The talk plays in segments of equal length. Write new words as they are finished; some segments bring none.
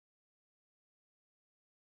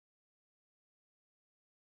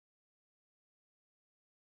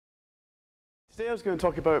Today I was going to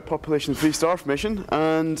talk about population 3 star formation,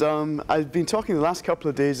 and I've been talking the last couple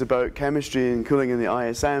of days about chemistry and cooling in the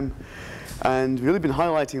ISM, and really been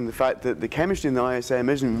highlighting the fact that the chemistry in the ISM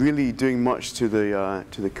isn't really doing much to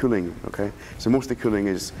the cooling. Okay, so most of the cooling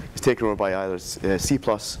is taken over by either C+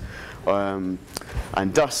 and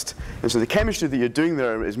dust, and so the chemistry that you're doing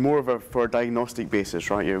there is more of for a diagnostic basis,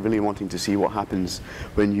 right? You're really wanting to see what happens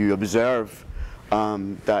when you observe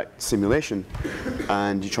that simulation,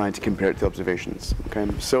 and you're trying to compare it to observations. Okay,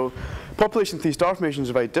 so population 3 star formation is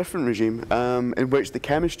a very different regime in which the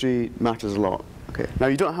chemistry matters a lot. Okay, now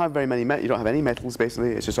you don't have you don't have any metals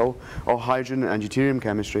basically. It's just all hydrogen and deuterium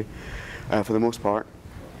chemistry for the most part.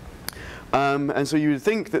 And so you would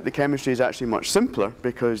think that the chemistry is actually much simpler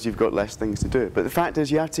because you've got less things to do. But the fact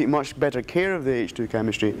is you have to take much better care of the H2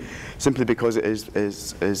 chemistry simply because it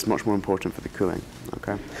is much more important for the cooling.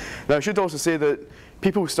 Okay. Now I should also say that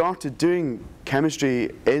people started doing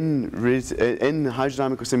chemistry in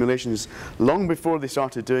hydrodynamical simulations long before they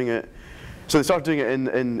started doing it. So they started doing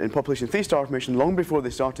it in population 3 star formation long before they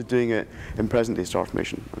started doing it in present day star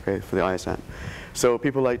formation, okay, for the ISM. So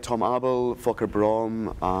people like Tom Abel, Volker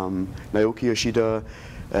Braun, Naoki Yoshida,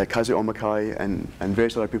 Kazuo Omakai, and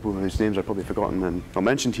various other people whose names I've probably forgotten and not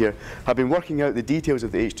mentioned here, have been working out the details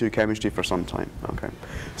of the H2 chemistry for some time. Okay,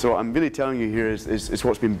 so what I'm really telling you here is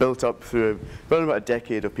what's been built up through about a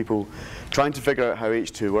decade of people trying to figure out how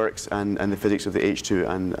H2 works and the physics of the H2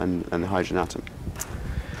 and the hydrogen atom.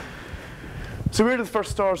 So where do the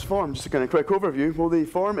first stars form? Just a kind of quick overview. Well, they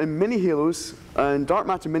form in mini-halos, and dark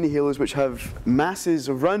matter mini-halos which have masses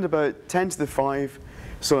of around about 10 to the 5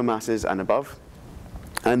 solar masses and above.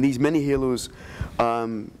 And these mini-halos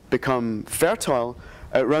become fertile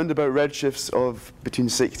at round about redshifts of between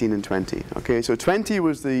 16 and 20. Okay, so 20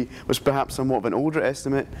 was perhaps somewhat of an older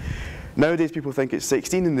estimate. Nowadays people think it's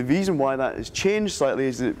 16, and the reason why that has changed slightly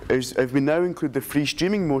is that if we now include the free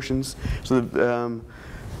streaming motions, so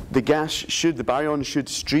the baryon should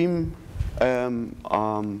stream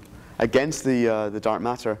against the dark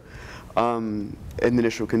matter in the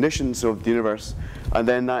initial conditions of the universe, and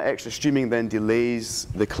then that extra streaming then delays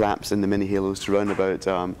the collapse in the mini-halos to around about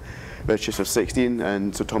redshifts of 16,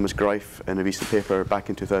 and so Thomas Greif in a recent paper back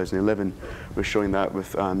in 2011 was showing that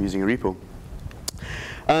with using a repo.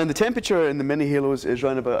 And the temperature in the mini-halos is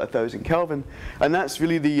around about 1000 Kelvin, and that's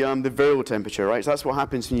really the virial temperature, right? So that's what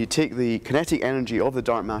happens when you take the kinetic energy of the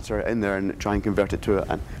dark matter in there and try and convert it to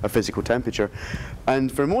a physical temperature.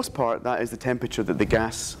 And for the most part, that is the temperature that the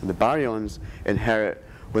gas, the baryons, inherit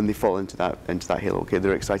when they fall into that halo. Okay,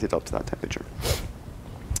 they're excited up to that temperature,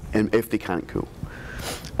 and if they can't cool.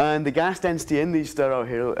 And the gas density in these fertile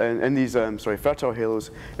halos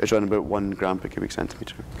is around about 1 gram per cubic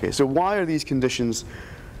centimeter. Okay, so why are these conditions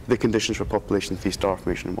the conditions for population 3 star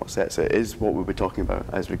formation, and what sets it is what we'll be talking about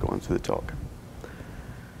as we go on through the talk.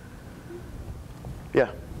 Yeah?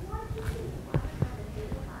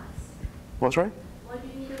 What's right? Why do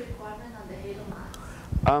you need a requirement on the halo mass?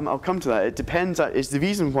 I'll come to that. It depends. It's the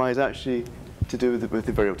reason why is actually to do with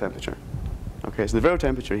the virial temperature. Okay, so the virial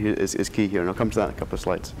temperature here is key here, and I'll come to that in a couple of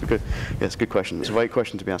slides. Good. Yes, good question. It's the right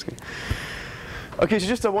question to be asking. Okay,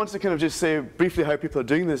 so I wanted to kind of just say briefly how people are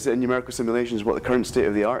doing this in numerical simulations, what the current state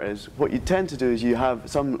of the art is. What you tend to do is you have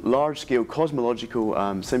some large-scale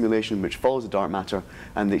cosmological simulation which follows the dark matter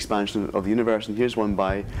and the expansion of the universe. And here's one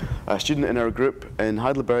by a student in our group in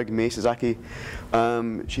Heidelberg, Mei Sasaki.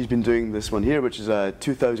 She's been doing this one here, which is a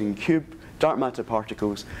 2000 cube dark matter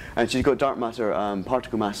particles, and she's got dark matter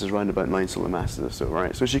particle masses around about 9 solar masses or so,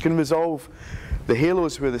 right? So she can resolve the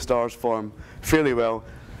halos where the stars form fairly well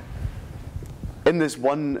in this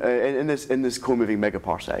this co-moving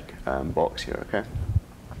megaparsec box here, okay?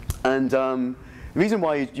 And the reason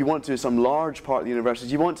why you want to do some large part of the universe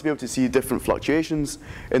is you want to be able to see different fluctuations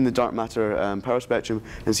in the dark matter power spectrum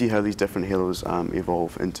and see how these different halos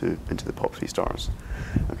evolve into the pop 3 stars.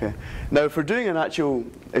 Okay. Now, for doing if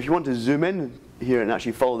you want to zoom in here and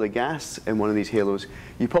actually follow the gas in one of these halos,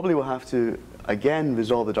 you probably will have to again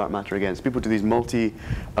resolve the dark matter again. So people do these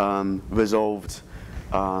multi-resolved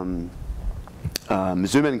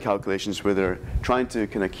zoom-in calculations where they're trying to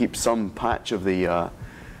kind of keep some patch of the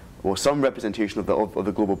some representation of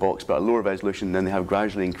the global box, but a lower resolution. And then they have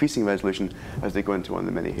gradually increasing resolution as they go into one of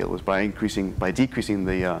the mini halos by decreasing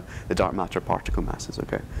the dark matter particle masses.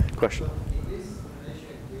 Okay. Question. So in this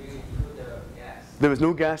simulation, do you include the gas? There was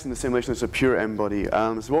no gas in the simulation. It's a pure M body.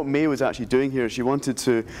 So what May was actually doing here, she wanted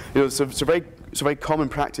to, it's a very common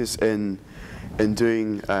practice in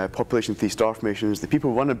doing population 3 star formation is that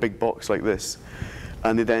people run a big box like this,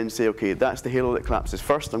 and they then say, okay, that's the halo that collapses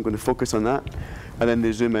first. I'm going to focus on that. And then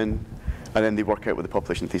they zoom in, and then they work out what the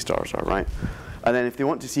population 3 stars are, right? And then if they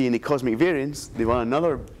want to see any cosmic variance, they run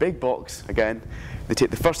another big box again. They take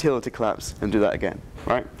the first halo to collapse and do that again,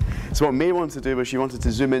 right? So what May wanted to do was she wanted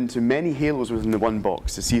to zoom into many halos within the one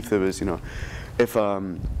box to see if there was, you know, if a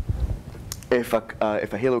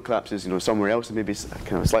halo collapses, you know, somewhere else and maybe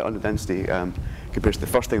kind of a slight underdensity compared to the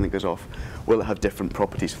first thing that goes off, will it have different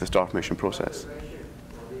properties for the star formation process?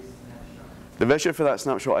 The ratio for that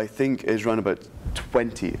snapshot, I think, is around about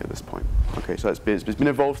 20 at this point. Okay, so it's been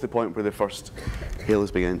evolved to the point where the first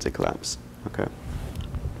halos begin to collapse. Okay.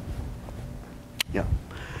 Yeah.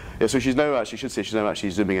 Yeah. So she's now actually, she's now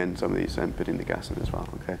actually zooming in some of these and putting the gas in as well.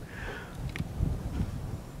 Okay.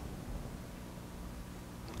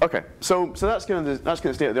 Okay. So that's kind of the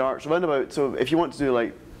state of the art. So round about. So if you want to do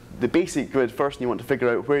like the basic grid first, and you want to figure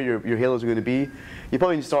out where your halos are going to be, you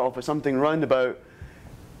probably need to start off with something round about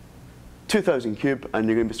 2,000 cube, and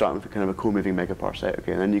you're going to be starting with kind of a co-moving megaparsec.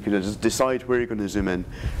 Okay, and then you can just decide where you're going to zoom in,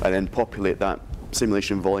 and then populate that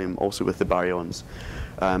simulation volume also with the baryons,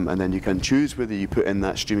 and then you can choose whether you put in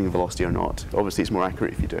that streaming velocity or not. Obviously, it's more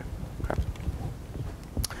accurate if you do. Okay.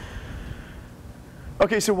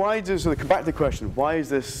 Okay, so come back to the question, why is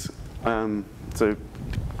this? So,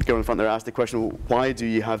 go in front there, ask the question, why do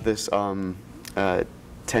you have this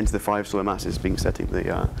 10 to the 5 solar masses being setting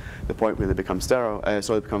the point where they become sterile,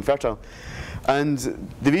 they become fertile, and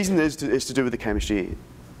the reason is to do with the chemistry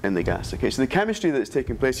in the gas. Okay, so the chemistry that's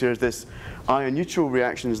taking place here is this ion-neutral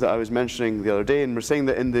reactions that I was mentioning the other day, and we're saying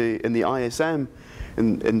that in the ISM,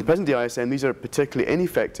 in the present day ISM, these are particularly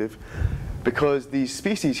ineffective because these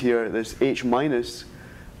species here, this H minus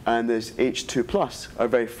and this H2 plus, are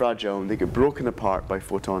very fragile and they get broken apart by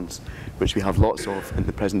photons, which we have lots of in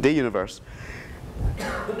the present day universe.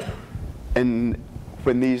 And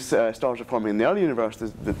when these stars are forming in the early universe,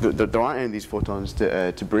 there aren't any of these photons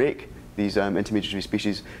to break these intermediary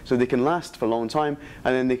species, so they can last for a long time,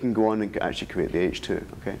 and then they can go on and actually create the H2.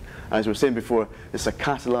 Okay, as we were saying before, it's a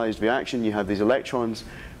catalyzed reaction. You have these electrons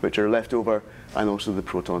which are left over, and also the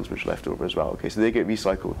protons which are left over as well. Okay, so they get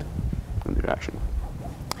recycled in the reaction.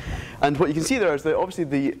 And what you can see there is that obviously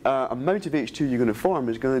the amount of H2 you're going to form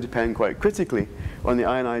is going to depend quite critically on the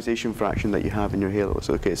ionization fraction that you have in your halos.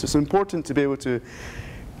 Okay, so it's important to be able to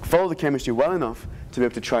follow the chemistry well enough to be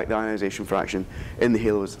able to track the ionization fraction in the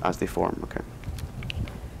halos as they form. Okay.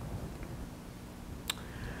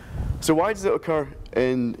 So why does it occur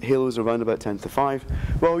in halos around about 10 to the 5?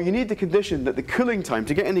 Well, you need the condition that the cooling time,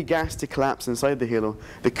 to get any gas to collapse inside the halo,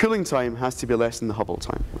 the cooling time has to be less than the Hubble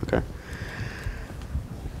time. Okay.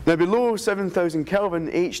 Now below 7,000 Kelvin,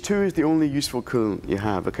 H2 is the only useful coolant you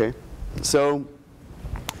have, okay? So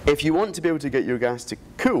if you want to be able to get your gas to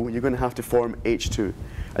cool, you're going to have to form H2.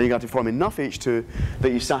 And you're going to have to form enough H2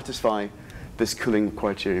 that you satisfy this cooling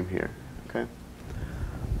criterion here, okay?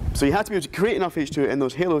 So you have to be able to create enough H2 in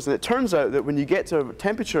those halos, and it turns out that when you get to a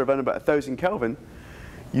temperature around about 1,000 Kelvin,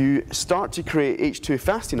 you start to create H2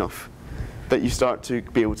 fast enough that you start to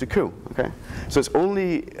be able to cool, okay? So it's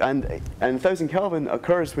only, and 1,000 Kelvin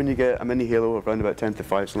occurs when you get a mini halo of around about 10 to the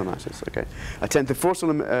 5 solar masses, okay? A 10 to the 4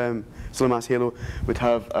 solar mass halo would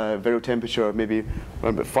have a virial temperature of maybe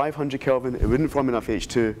around about 500 Kelvin. It wouldn't form enough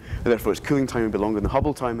H2, and therefore its cooling time would be longer than the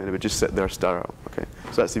Hubble time, and it would just sit there sterile, okay?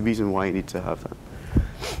 So that's the reason why you need to have that.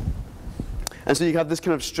 And so you have this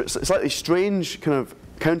kind of slightly strange kind of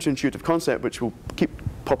counterintuitive concept, which will keep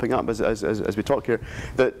popping up as we talk here,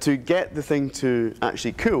 that to get the thing to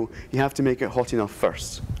actually cool, you have to make it hot enough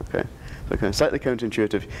first. Okay, so kind of slightly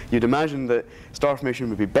counterintuitive. You'd imagine that star formation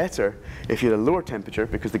would be better if you had a lower temperature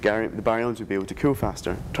because the baryons would be able to cool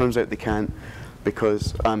faster. Turns out they can't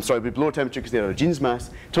because, sorry, with lower temperature because they have a Jeans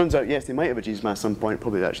mass. Turns out, yes, they might have a Jeans mass at some point.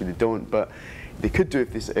 Probably actually they don't, but they could do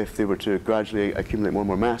if they were to gradually accumulate more and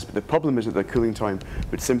more mass. But the problem is that their cooling time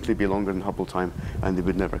would simply be longer than Hubble time, and they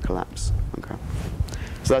would never collapse. Okay.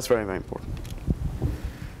 So that's very, very important.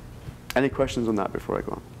 Any questions on that before I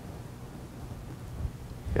go on?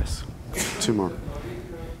 Yes, two more.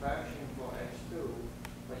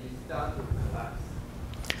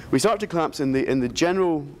 We start to collapse in the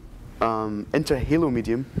general interhalo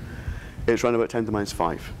medium. It's around about 10 to the minus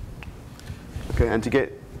 5. Okay, and to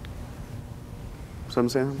get, so I'm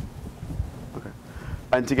saying, okay,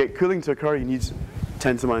 and to get cooling to occur, you need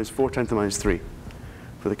 10 to the minus 4, 10 to the minus 3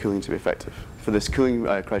 for the cooling to be effective, for this cooling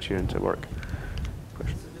criterion to work. So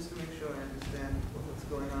just to make sure I understand what's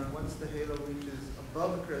going on, once the halo reaches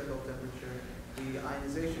above a critical temperature, the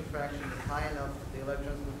ionization fraction is high enough that the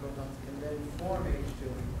electrons and the protons can then form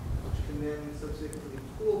H2, which can then subsequently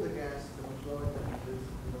cool the gas to much lower temperatures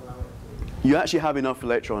and allow it to you actually have enough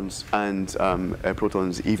electrons and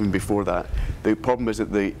protons even before that. The problem is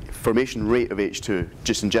that the formation rate of H2,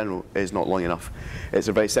 just in general, is not long enough. It's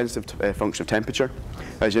a very sensitive function of temperature.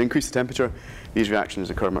 As you increase the temperature, these reactions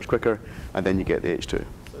occur much quicker, and then you get the H2. So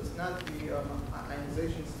it's not the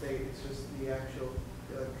ionization state, it's just the actual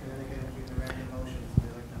kinetic energy and the random motions of the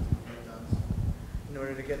electrons and protons in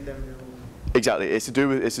order to get them to... Exactly. It's to do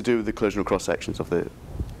with the collisional cross sections of the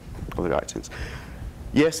reactants.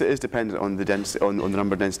 Yes, it is dependent on the density, on the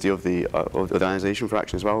number density of the ionization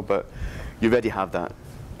fraction as well, but you already have that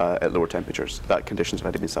at lower temperatures. That condition's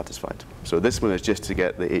already been satisfied. So this one is just to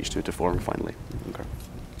get the H2 to form finally. Okay.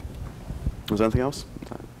 Was there anything else?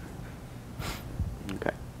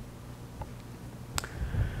 Okay.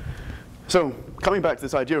 So coming back to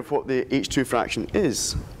this idea of what the H2 fraction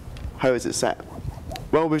is, how is it set?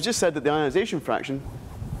 Well, we've just said that the ionization fraction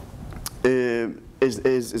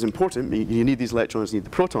is important. You need these electrons, you need the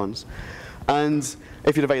protons. And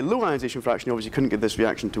if you had a very low ionization fraction, you obviously couldn't get this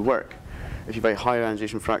reaction to work. If you have a very high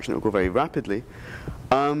ionization fraction, it will go very rapidly.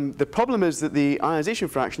 The problem is that the ionization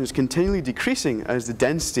fraction is continually decreasing as the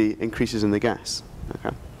density increases in the gas.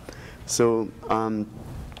 Okay? So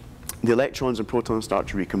the electrons and protons start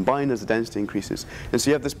to recombine as the density increases. And so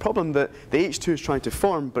you have this problem that the H2 is trying to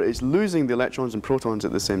form, but it's losing the electrons and protons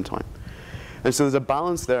at the same time. And so there's a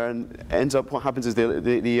balance there, and ends up what happens is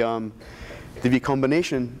the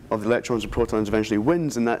recombination of the electrons and protons eventually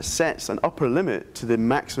wins, and that sets an upper limit to the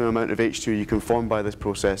maximum amount of H2 you can form by this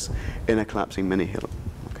process in a collapsing mini-halo.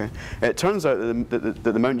 Okay? It turns out that the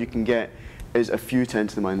amount you can get is a few 10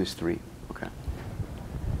 to the minus 3. Okay?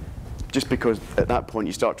 Just because at that point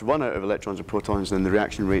you start to run out of electrons and protons, and the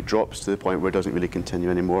reaction rate drops to the point where it doesn't really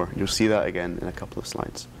continue anymore. You'll see that again in a couple of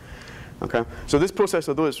slides. Okay? So this process,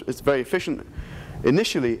 although it's very efficient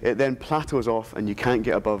initially, it then plateaus off and you can't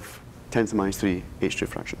get above 10 to the minus 3 H2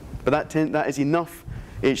 fraction. But that is enough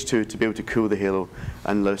H2 to be able to cool the halo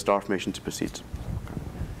and allow star formation to proceed.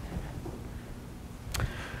 Okay.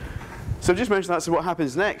 So just mentioned that, so what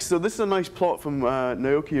happens next? So this is a nice plot from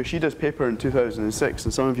Naoki Yoshida's paper in 2006,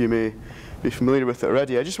 and some of you may be familiar with it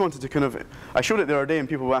already. I just wanted to kind of, I showed it the other day and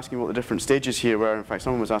people were asking what the different stages here were. In fact,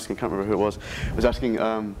 someone was asking, I can't remember who it was asking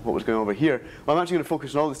what was going on over here. Well, I'm actually going to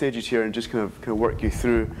focus on all the stages here and just kind of work you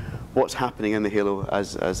through what's happening in the halo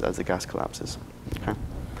as the gas collapses. Okay.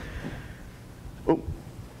 Oh.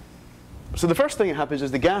 So the first thing that happens is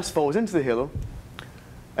the gas falls into the halo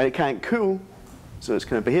and it can't cool, so it's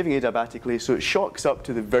kind of behaving adiabatically, so it shocks up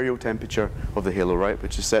to the virial temperature of the halo, right,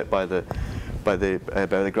 which is set by the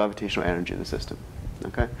gravitational energy in the system.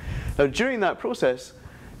 Okay? Now during that process,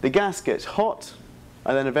 the gas gets hot,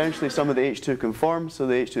 and then eventually some of the H2 can form, so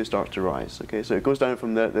the H2 starts to rise. Okay? So it goes down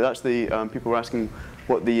from that's the, people were asking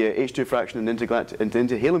what the H2 fraction in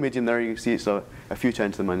the halo medium there, you can see it's a few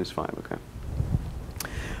 10 to the minus 5. Okay?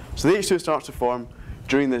 So the H2 starts to form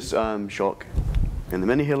during this shock in the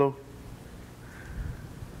mini-halo.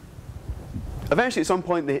 Eventually, at some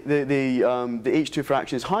point, the H2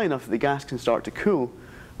 fraction is high enough that the gas can start to cool,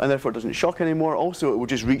 and therefore it doesn't shock anymore. Also, it will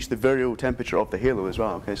just reach the virial temperature of the halo as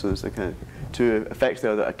well. Okay, so there's kind of two effects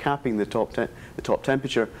there that are capping the top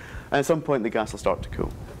temperature, and at some point the gas will start to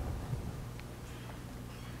cool.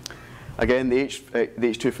 Again, the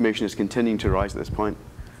H2 formation is continuing to rise at this point.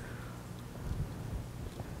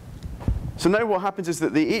 So now what happens is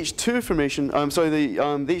that the H2 formation, the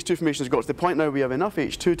H2 formation has got to the point now we have enough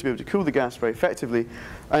H2 to be able to cool the gas very effectively.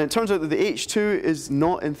 And it turns out that the H2 is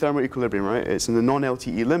not in thermal equilibrium, right? It's in the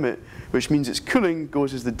non-LTE limit, which means its cooling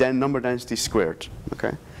goes as the number density squared,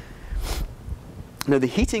 okay? Now the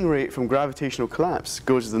heating rate from gravitational collapse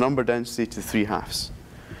goes as the number density to 3/2,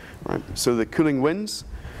 right? So the cooling wins,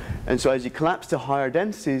 and so as you collapse to higher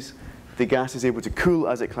densities, the gas is able to cool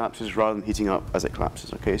as it collapses rather than heating up as it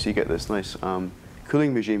collapses. Okay, so you get this nice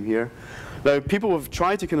cooling regime here. Now, people have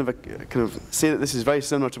tried to kind of say that this is very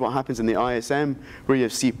similar to what happens in the ISM, where you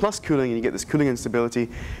have C+ cooling and you get this cooling instability.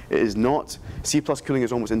 It is not. C+ cooling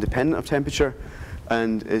is almost independent of temperature,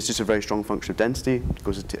 and it's just a very strong function of density. It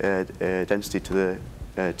goes to density to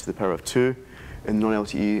the power of 2 in the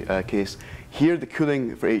non-LTE case. Here, the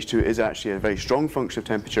cooling for H2 is actually a very strong function of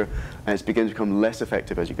temperature, and it's beginning to become less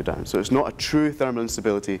effective as you go down. So it's not a true thermal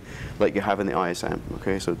instability like you have in the ISM.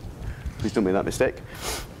 Okay, so please don't make that mistake.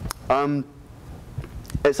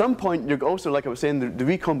 At some point, you're also, like I was saying, the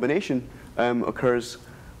recombination occurs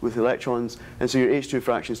with electrons, and so your H2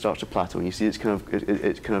 fraction starts to plateau. And you see it's kind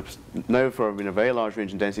of now for a very large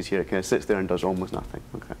range in densities here, it kind of sits there and does almost nothing.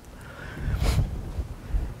 Okay.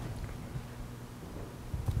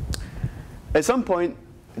 At some point,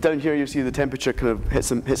 down here you see the temperature kind of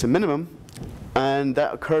hits a minimum, And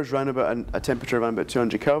that occurs around about a temperature around about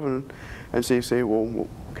 200 Kelvin. And so you say, well,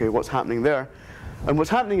 okay, what's happening there? And what's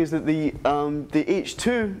happening is that the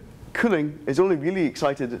H2 cooling is only really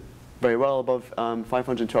excited very well above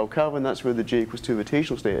 512 Kelvin. That's where the J equals 2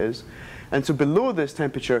 rotational state is. And so below this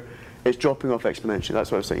temperature, it's dropping off exponentially.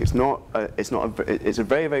 That's what I was saying. It's a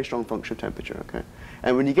very, very strong function of temperature. Okay.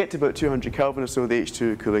 And when you get to about 200 Kelvin or so, the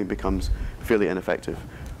H2 cooling becomes fairly ineffective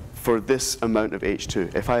for this amount of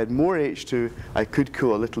H2. If I had more H2, I could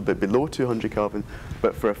cool a little bit below 200 Kelvin,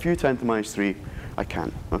 but for a few 10 to the minus 3, I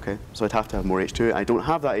can't. Okay. So I'd have to have more H2. I don't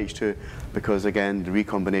have that H2 because, again, the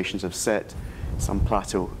recombinations have set some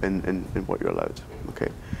plateau in what you're allowed. Okay.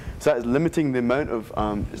 So that is limiting the amount of,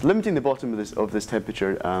 it's limiting the bottom of this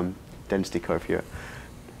temperature density curve here.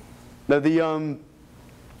 Now the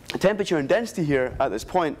temperature and density here at this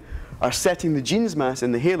point are setting the Jeans mass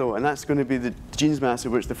in the halo, and that's going to be the Jeans mass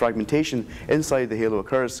at which the fragmentation inside the halo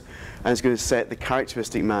occurs, and it's going to set the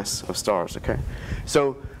characteristic mass of stars. Okay,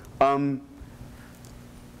 so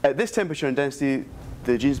at this temperature and density,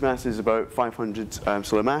 the Jeans mass is about 500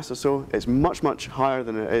 solar mass or so. It's much, much higher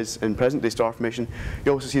than it is in present-day star formation.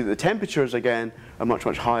 You also see that the temperatures, again, are much,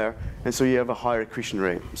 much higher, and so you have a higher accretion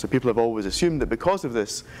rate. So people have always assumed that because of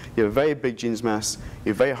this, you have a very big Jeans mass,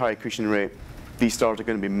 you have a very high accretion rate. These stars are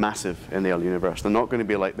going to be massive in the early universe. They're not going to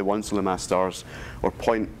be like the 1 solar mass stars or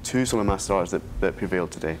 0.2 solar mass stars that prevail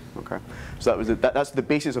today. Okay, so that's the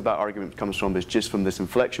basis of that argument comes from, is just from this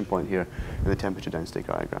inflection point here in the temperature density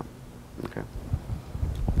diagram. Okay.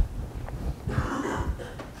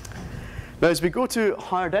 Now, as we go to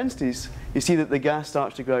higher densities, you see that the gas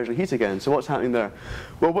starts to gradually heat again. So what's happening there?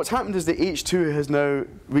 Well, what's happened is the H2 has now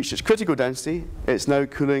reached its critical density. It's now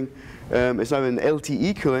cooling. It's now in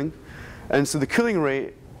LTE cooling. And so the cooling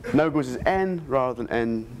rate now goes as n rather than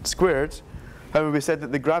n squared. However, we said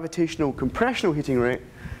that the gravitational compressional heating rate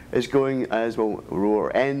is going as, well, rho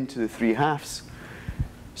or n to the 3/2.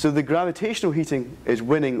 So the gravitational heating is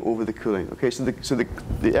winning over the cooling. Okay, so the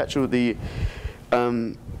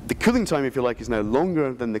cooling time, if you like, is now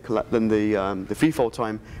longer than the free fall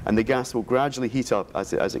time, and the gas will gradually heat up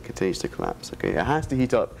as it continues to collapse. Okay, it has to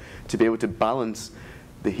heat up to be able to balance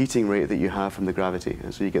the heating rate that you have from the gravity,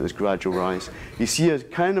 and so you get this gradual rise. You see a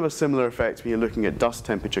kind of a similar effect when you're looking at dust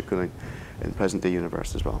temperature cooling in the present-day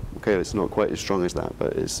universe as well. Okay, it's not quite as strong as that,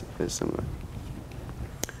 but it's similar.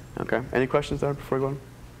 Okay, any questions there before we go on?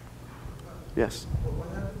 Yes. What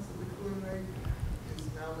happens to the cooling rate? Is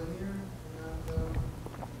it now linear?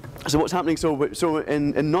 So what's happening? So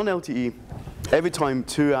in non-LTE, every time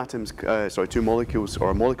two molecules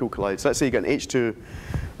or a molecule collides, let's say you get an H2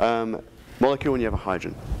 molecule and you have a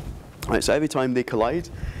hydrogen. Right, so every time they collide,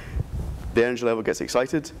 the energy level gets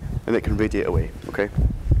excited and it can radiate away. Okay.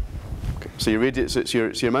 So your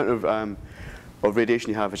amount of radiation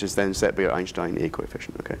you have is just then set by your Einstein A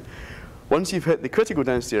coefficient. Okay. Once you've hit the critical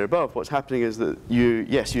density or above, what's happening is that you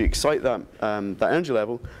excite that energy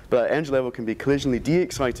level, but that energy level can be collisionally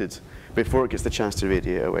de-excited before it gets the chance to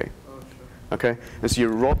radiate away. Okay, and so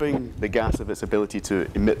you're robbing the gas of its ability to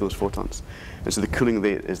emit those photons, and so the cooling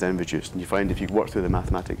rate is then reduced. And you find if you work through the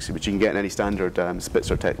mathematics, which you can get in any standard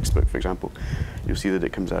Spitzer textbook, for example, you'll see that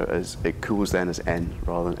it comes out as it cools then as n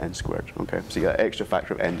rather than n squared. Okay, so that extra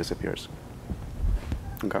factor of n disappears.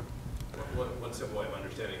 Okay. One simple way of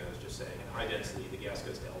understanding that is just saying at high density the gas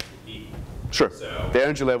goes to LTE. Sure. So the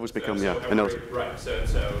energy levels become right. So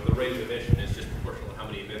the rate of emission is just proportional to how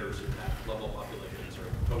many emitters in that level of populations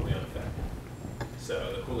are totally unaffected.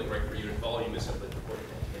 So the cooling rate per unit volume is simply proportional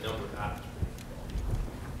to the number of atoms.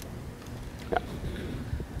 Yeah.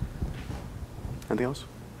 Anything else?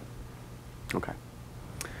 Okay.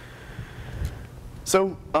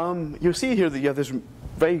 So you'll see here that you have this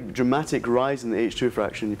very dramatic rise in the H2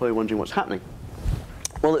 fraction. You're probably wondering what's happening.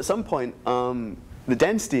 Well, at some point, the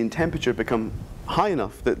density and temperature become high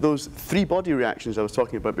enough that those three body reactions I was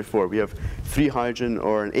talking about before, we have 3 hydrogen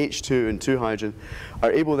or an H2 and 2 hydrogen,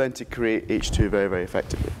 are able then to create H2 very, very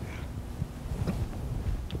effectively.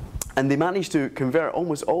 And they manage to convert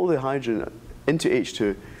almost all the hydrogen into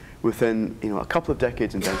H2 within a couple of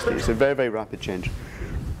decades in density. It's a very, very rapid change.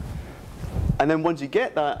 And then once you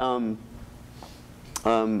get that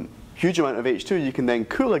huge amount of H2, you can then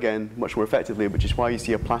cool again much more effectively, which is why you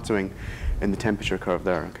see a plateauing in the temperature curve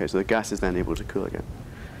there. Okay, so the gas is then able to cool again.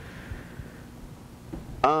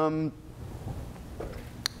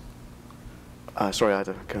 Sorry, I had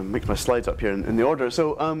to kind of mix my slides up here in the order.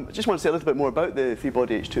 So I just want to say a little bit more about the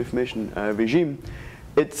three-body H2 formation regime.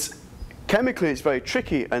 Chemically, it's very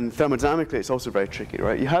tricky, and thermodynamically, it's also very tricky,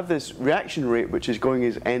 right? You have this reaction rate, which is going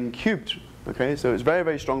as n cubed. Okay, so it's a very,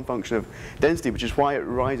 very strong function of density, which is why it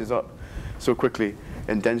rises up so quickly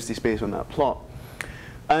in density space on that plot.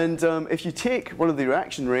 And if you take one of the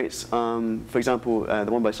reaction rates, for example, the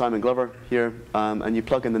one by Simon Glover here, and you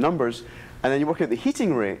plug in the numbers, and then you work out the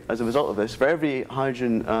heating rate as a result of this, for every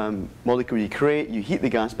hydrogen molecule you create, you heat the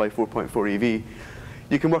gas by 4.4 eV,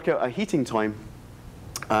 you can work out a heating time,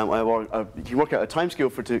 or you can work out a time scale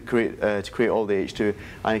to create all the H2,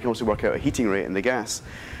 and you can also work out a heating rate in the gas.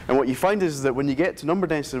 And what you find is that when you get to number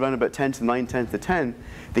density around about 10 to the 9, 10 to the 10,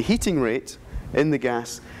 the heating rate in the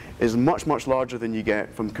gas is much, much larger than you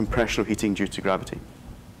get from compressional heating due to gravity.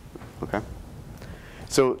 Okay?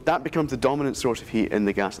 So that becomes the dominant source of heat in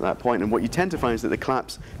the gas at that point, and what you tend to find is that the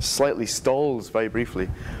collapse slightly stalls very briefly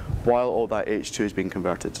while all that H2 is being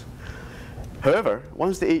converted. However,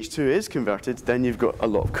 once the H2 is converted, then you've got a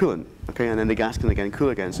lot of coolant, okay, and then the gas can again cool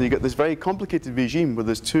again. So you've got this very complicated regime where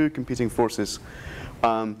there's two competing forces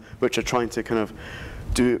which are trying to kind of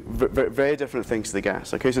do very different things to the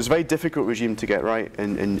gas. Okay, so it's a very difficult regime to get right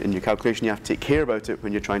in your calculation. You have to take care about it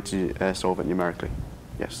when you're trying to solve it numerically.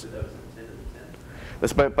 Yes? So that was 10 to the 10?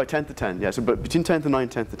 That's about by 10 to 10, yeah. So but between 10 to 9,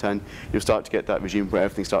 10 to 10, you'll start to get that regime where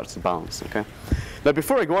everything starts to balance, okay? Now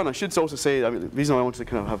before I go on, I should also say, I mean, the reason I wanted to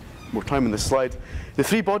kind of have more time on this slide, the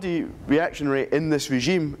three-body reaction rate in this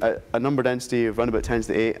regime at a number density of around about 10 to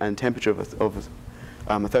the 8 and temperature of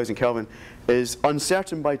 1,000 Kelvin is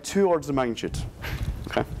uncertain by 2 orders of magnitude.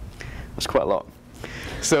 Okay, that's quite a lot.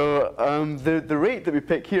 So the rate that we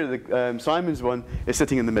pick here, the Simon's one, is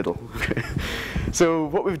sitting in the middle. Okay. So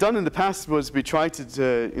what we've done in the past was we tried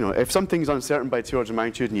to, you know, if something's uncertain by 2 orders of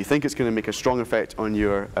magnitude and you think it's going to make a strong effect on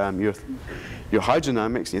your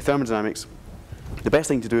hydrodynamics and your thermodynamics, the best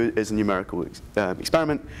thing to do is a numerical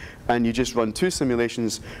experiment, and you just run 2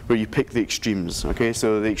 simulations where you pick the extremes. Okay,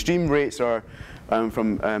 so the extreme rates are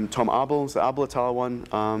from Tom Abel's, the Abel et al. One,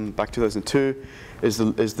 back 2002, is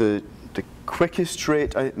the quickest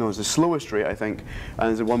rate, no, it's the slowest rate, I think, and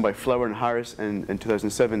there's the one by Flower and Harris in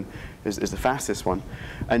 2007 is the fastest one.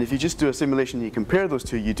 And if you just do a simulation and you compare those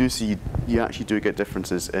two, you do see, you actually do get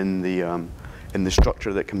differences in the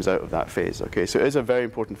structure that comes out of that phase. Okay, so it is a very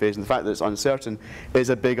important phase, and the fact that it's uncertain is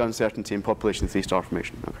a big uncertainty in population 3-star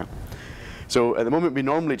formation. Okay, so at the moment we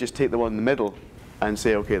normally just take the one in the middle and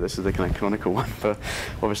say, okay, this is the kind of canonical one, but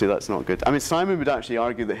obviously that's not good. I mean, Simon would actually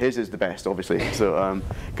argue that his is the best, obviously, so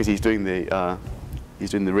because he's doing the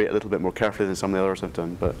rate a little bit more carefully than some of the others have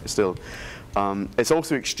done, but still, it's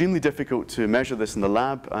also extremely difficult to measure this in the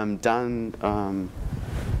lab. Dan,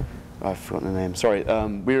 I've forgotten the name. Sorry,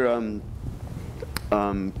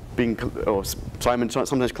 Simon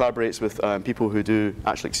sometimes collaborates with people who do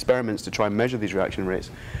actual experiments to try and measure these reaction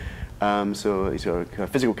rates. So these are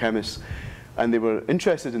physical chemists. And they were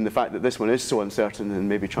interested in the fact that this one is so uncertain and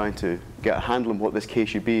maybe trying to get a handle on what this K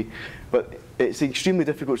should be. But it's extremely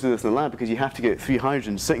difficult to do this in the lab because you have to get 3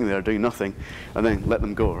 hydrogens sitting there doing nothing and then let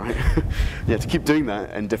them go, right? You have to keep doing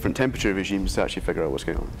that in different temperature regimes to actually figure out what's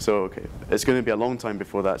going on. So, okay, it's going to be a long time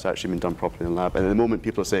before that's actually been done properly in the lab. And at the moment,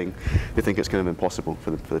 people are saying they think it's kind of impossible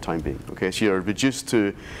for the time being. Okay, so you're reduced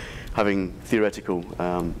to having theoretical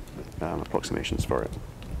approximations for it.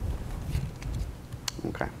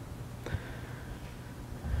 Okay.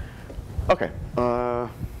 Okay, do I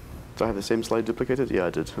have the same slide duplicated? Yeah,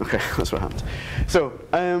 I did. Okay, that's what happened. So,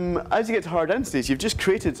 as you get to higher densities, you've just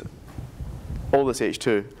created all this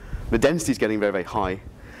H2. The density is getting very, very high.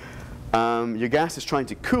 Your gas is trying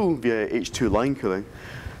to cool via H2 line cooling.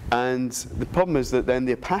 And the problem is that then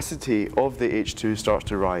the opacity of the H2 starts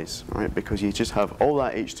to rise, right? Because you just have all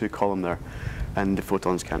that H2 column there, and the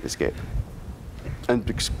photons can't escape. And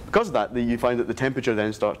because of that, you find that the temperature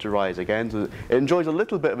then starts to rise again. So it enjoys a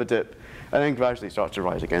little bit of a dip, and then gradually starts to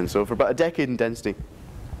rise again. So for about a decade in density,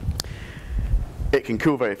 it can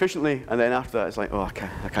cool very efficiently, and then after that, it's like, oh, I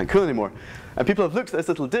can't cool anymore. And people have looked at this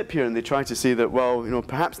little dip here, and they try to see that, well, you know,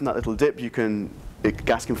 perhaps in that little dip,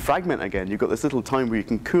 gas can fragment again. You've got this little time where you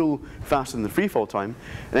can cool faster than the free fall time,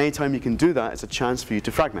 and any time you can do that, it's a chance for you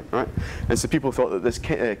to fragment, right? And so people thought that this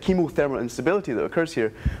chemothermal instability that occurs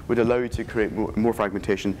here would allow you to create more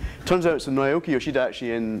fragmentation. Turns out, so Naoki Yoshida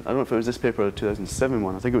actually I don't know if it was this paper or the 2007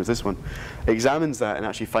 one, I think it was this one, examines that and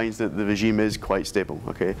actually finds that the regime is quite stable,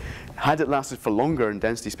 okay? Had it lasted for longer in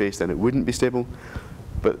density space, then it wouldn't be stable,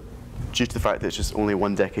 but due to the fact that it's just only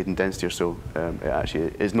 1 decade in density or so, it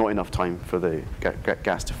actually is not enough time for the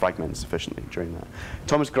gas to fragment sufficiently during that.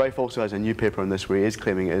 Thomas Greif also has a new paper on this where he is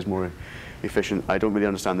claiming it is more efficient. I don't really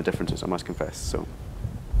understand the differences, I must confess. So,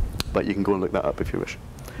 but you can go and look that up if you wish.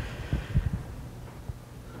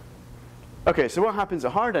 Okay, so what happens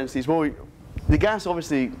at higher densities? Well, the gas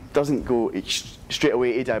obviously doesn't go straight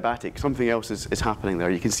away adiabatic. Something else is happening there.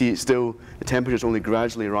 You can see it's still, the temperature is only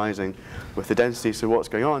gradually rising with the density. So what's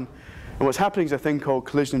going on? And what's happening is a thing called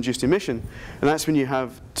collision-induced emission, and that's when you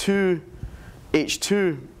have two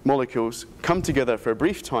H2 molecules come together for a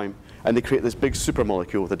brief time, and they create this big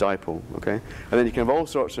supermolecule with a dipole, okay? And then you can have all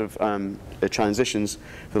sorts of transitions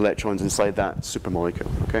for electrons inside that supermolecule,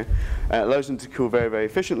 okay? It allows them to cool very, very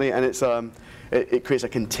efficiently, and it creates a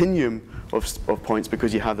continuum of points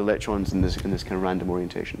because you have the electrons in this kind of random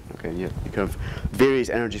orientation, okay? You can have various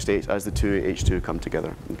energy states as the two H2 come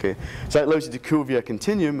together, okay? So that allows you to cool via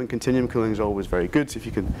continuum, and continuum cooling is always very good. So if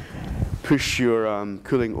you can push your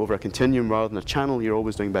cooling over a continuum rather than a channel, you're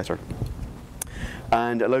always doing better.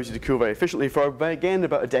 And it allows you to cool very efficiently for, again,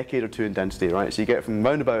 about a decade or two in density, right? So you get from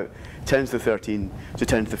around about 10 to the 13 to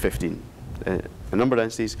 10 to the 15 a number of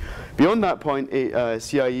densities. Beyond that point,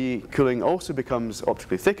 CIE cooling also becomes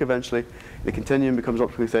optically thick eventually. The continuum becomes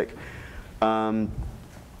optically thick. And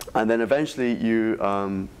then eventually you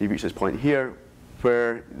reach this point here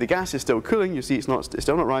where the gas is still cooling. You see it's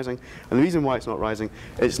still not rising. And the reason why it's not rising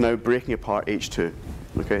is it's now breaking apart H2.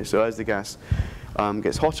 Okay, so as the gas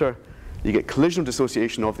gets hotter, you get collisional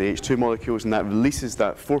dissociation of the H2 molecules, and that releases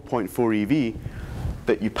that 4.4 eV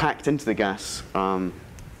that you packed into the gas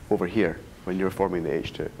over here when you're forming the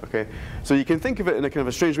H2. Okay, so you can think of it in a kind of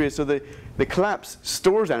a strange way. So the collapse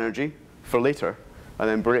stores energy for later, and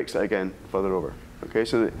then breaks it again further over. Okay,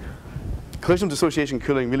 so the collisional dissociation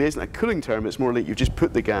cooling really isn't a cooling term. It's more like you've just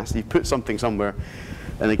put the gas, you've put something somewhere,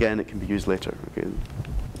 and again it can be used later. Okay,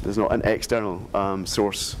 there's not an external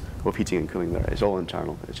source of heating and cooling there. It's all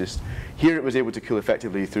internal. It's just here it was able to cool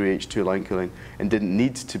effectively through H2 line cooling and didn't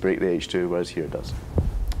need to break the H2, whereas here it does.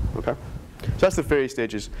 Okay, so that's the various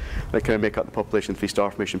stages that kind of make up the population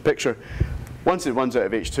 3-star formation picture. Once it runs out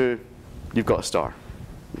of H2, you've got a star.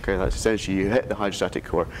 Okay, that's essentially you hit the hydrostatic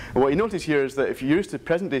core. And what you notice here is that if you use the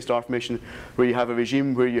present-day star formation, where you have a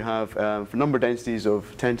regime where you have for number densities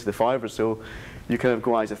of 10 to the 5 or so, you kind of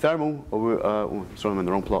go isothermal. Sorry, I'm in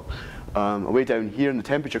the wrong plot. Way down here in the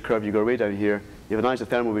temperature curve, you go way down here. You have an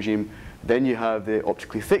isothermal regime. Then you have the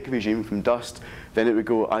optically thick regime from dust. Then it would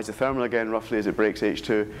go isothermal again, roughly, as it breaks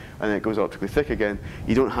H2, and then it goes optically thick again.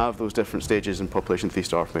 You don't have those different stages in population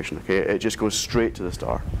 3-star formation. Okay, it just goes straight to the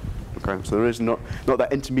star. Okay, so there is not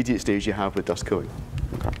that intermediate stage you have with dust cooling.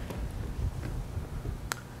 Okay.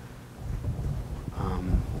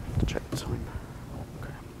 To check the time.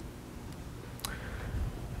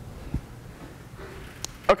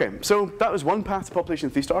 Okay, so that was one path to population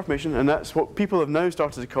 3-star formation, and that's what people have now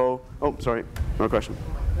started to call. Oh, sorry, another question.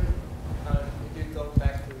 If you go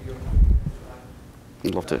back to your previous slide,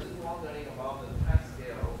 I'd love to. I was wondering about the time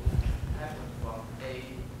scale happened from A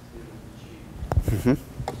to G.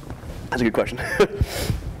 That's a good question.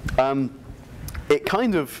 It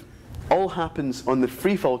kind of all happens on the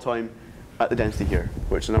free fall time at the density here,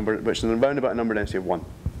 which is around about a number density of 1,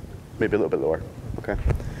 maybe a little bit lower. Okay.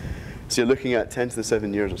 So you're looking at 10 to the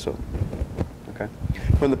 7 years or so. Okay.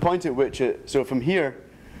 From the point at which so from here,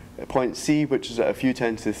 at point C, which is at a few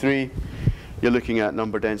 10 to the 3, you're looking at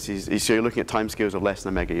number densities. So you're looking at time scales of less than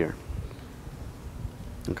a mega year.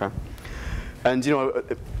 Okay. And you know,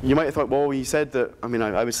 you might have thought, well, you said that. I mean,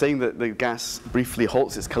 I was saying that the gas briefly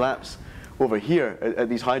halts its collapse over here at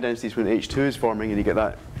these high densities when H2 is forming, and you get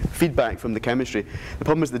that feedback from the chemistry. The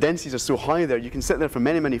problem is the densities are so high there, you can sit there for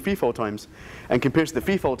many, many free fall times, and compared to the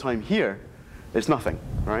free fall time here, it's nothing,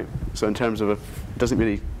 right? So in terms of it doesn't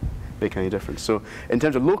really make any difference. So in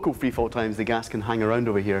terms of local free fall times, the gas can hang around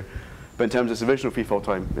over here, but in terms of its original free fall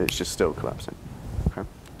time, it's just still collapsing. Okay,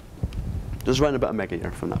 just around about a mega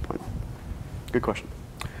year from that point. Good question.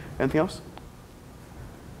 Anything else?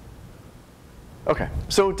 Okay,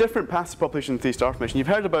 so different paths to population 3-star formation. You've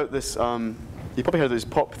heard about this, you probably heard of these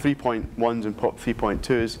POP 3.1s and POP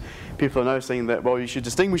 3.2s. People are now saying that, well, you should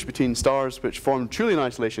distinguish between stars which formed truly in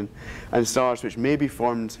isolation and stars which may be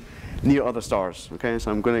formed near other stars. Okay, so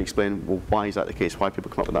I'm going to explain, well, why is that the case, why people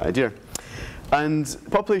come up with that idea. And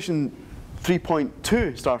population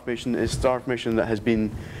 3.2 star formation is star formation that has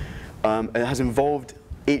been, it has involved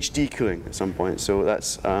HD cooling at some point. So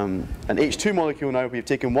that's an H2 molecule now. We've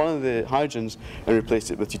taken one of the hydrogens and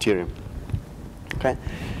replaced it with deuterium. Okay,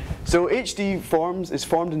 so HD is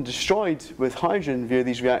formed and destroyed with hydrogen via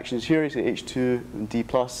these reactions here. You see H2 and D+,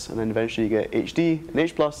 and then eventually you get HD and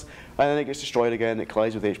H+, and then it gets destroyed again. It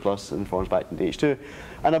collides with H+, and forms back into H2.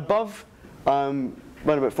 And above, around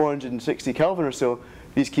about 460 Kelvin or so,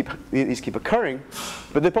 these keep occurring,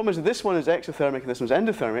 but the problem is that this one is exothermic and this one's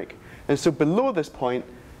endothermic, and so below this point,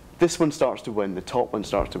 this one starts to win, the top one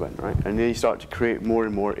starts to win, right? And then you start to create more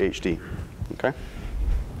and more HD, okay?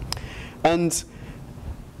 And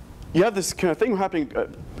you have this kind of thing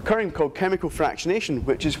occurring called chemical fractionation,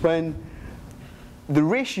 which is when the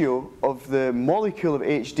ratio of the molecule of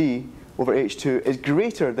HD over H2 is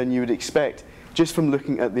greater than you would expect just from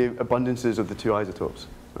looking at the abundances of the two isotopes.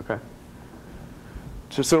 Okay.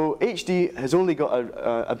 So HD has only got an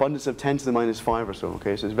abundance of 10 to the minus 5 or so.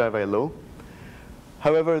 Okay, so it's very, very low.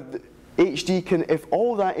 However, HD can, if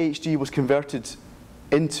all that HD was converted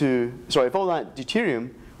into, sorry, if all that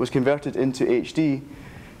deuterium was converted into HD,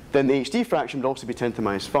 then the HD fraction would also be 10 to the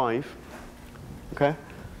minus 5. Okay.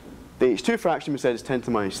 The H2 fraction we said is 10 to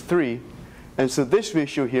the minus 3, and so this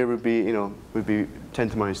ratio here would be, would be 10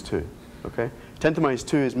 to the minus 2. Okay. 10 to the minus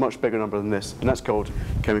 2 is a much bigger number than this, and that's called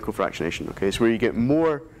chemical fractionation. Okay, it's where you get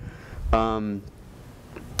more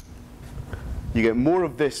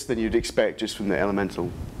of this than you'd expect just from the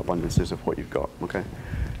elemental abundances of what you've got. Okay,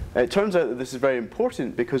 it turns out that this is very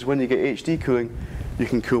important because when you get HD cooling, you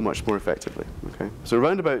can cool much more effectively. Okay, so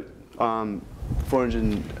around about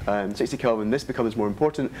 460 Kelvin, this becomes more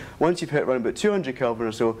important. Once you've hit around about 200 Kelvin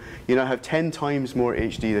or so, you now have 10 times more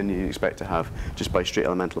HD than you expect to have just by straight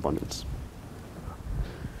elemental abundance.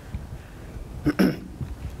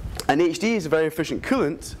 And HD is a very efficient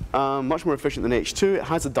coolant, much more efficient than H2. It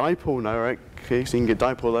has a dipole now, right? Okay, so you can get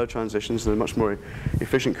dipole-Lau transitions, so they're much more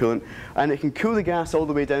efficient coolant. And it can cool the gas all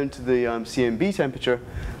the way down to the CMB temperature.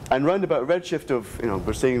 And round about a redshift of,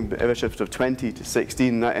 we're saying a redshift of 20 to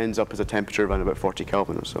 16, that ends up as a temperature around about 40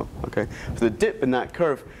 Kelvin or so. Okay, so the dip in that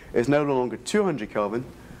curve is now no longer 200 Kelvin,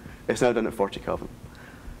 it's now down at 40 Kelvin.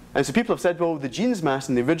 And so people have said, well, the Jeans mass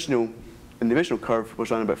in the original curve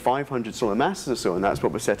was around about 500 solar masses or so, and that's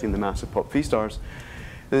what was setting the mass of pop 3 stars.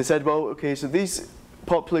 And they said, well, okay, so these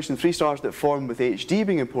population 3 stars that form with HD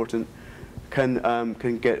being important can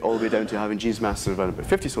get all the way down to having Jeans masses of around about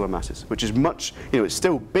 50 solar masses, which is much, it's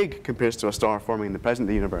still big compared to a star forming in the present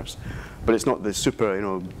day universe, but it's not the super,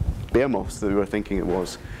 behemoths that we were thinking it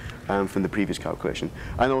was from the previous calculation.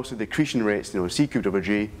 And also the accretion rates, C cubed over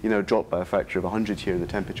G, dropped by a factor of 100 here in the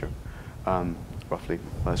temperature. Roughly,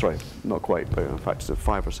 that's right, not quite, but factors of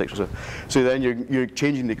 5 or 6 or so. So then you're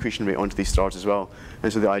changing the accretion rate onto these stars as well,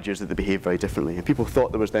 and so the idea is that they behave very differently. And people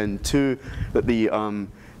thought there was then that the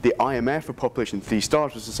IMF for population 3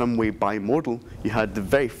 stars was in some way bimodal. You had the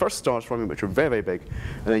very first stars forming, which were very, very big,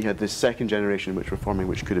 and then you had the second generation, which were forming,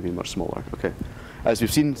 which could have been much smaller. Okay. As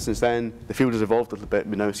we've seen since then, the field has evolved a little bit.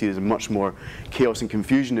 We now see there's much more chaos and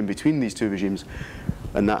confusion in between these two regimes.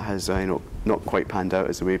 And that has not quite panned out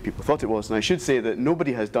as the way people thought it was. And I should say that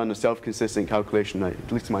nobody has done a self-consistent calculation,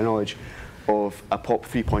 at least to my knowledge, of a pop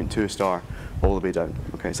 3.2 star all the way down.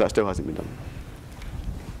 Okay, so that still hasn't been done.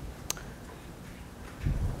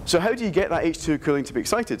 So how do you get that H2 cooling to be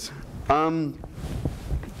excited? Well,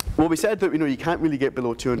 we said that you can't really get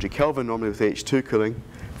below 200 Kelvin normally with H2 cooling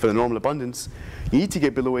for the normal abundance. You need to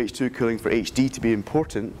get below H2 cooling for HD to be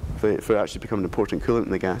important, for it actually become an important coolant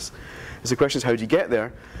in the gas. So the question is, how do you get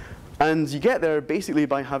there? And you get there basically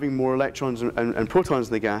by having more electrons and protons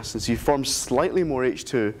in the gas, and so you form slightly more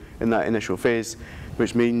H2 in that initial phase,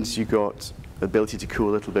 which means you got the ability to cool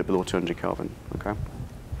a little bit below 200 Kelvin. Okay.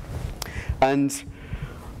 And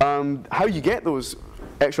how you get those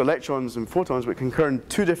extra electrons and photons, but can occur in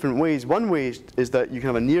 2 different ways. One way is that you can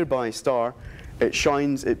have a nearby star. It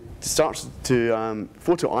starts to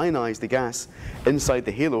photoionize the gas inside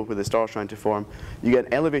the halo where the star is trying to form. You get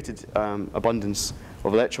an elevated abundance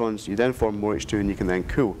of electrons, you then form more H2 and you can then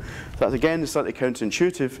cool. So that's again slightly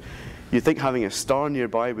counterintuitive. You'd think having a star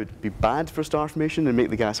nearby would be bad for star formation and make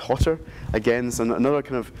the gas hotter. Again, it's another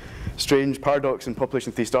kind of strange paradox in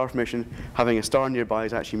population 3 star formation. Having a star nearby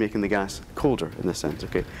is actually making the gas colder in this sense,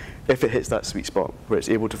 okay? If it hits that sweet spot where it's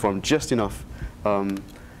able to form just enough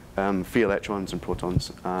free electrons and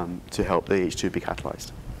protons to help the H2 be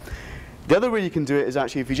catalyzed. The other way you can do it is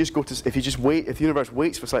actually if the universe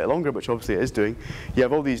waits for slightly longer, which obviously it is doing, you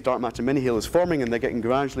have all these dark matter mini halos forming and they're getting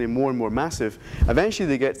gradually more and more massive. Eventually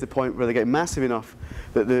they get to the point where they get massive enough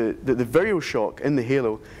that the virial shock in the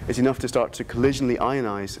halo is enough to start to collisionally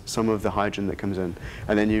ionize some of the hydrogen that comes in.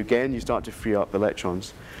 And then you start to free up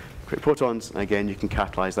electrons, create protons, and again you can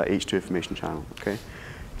catalyze that H2 formation channel. Okay?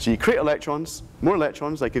 So you create electrons,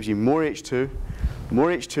 that gives you more H2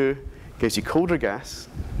 gives you colder gas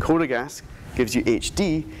gives you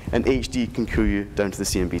HD, and HD can cool you down to the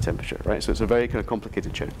CMB temperature, right? So it's a very kind of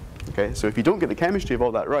complicated chain, okay? So if you don't get the chemistry of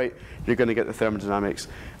all that right, you're going to get the thermodynamics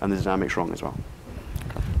and the dynamics wrong as well.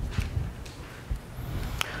 Okay.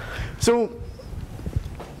 So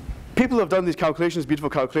people have done these calculations, beautiful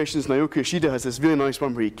calculations. Naoki Yoshida has this really nice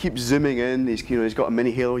one where he keeps zooming in. He's got a mini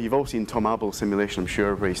halo. You've all seen Tom Abel's simulation, I'm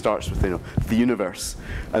sure, where he starts with the universe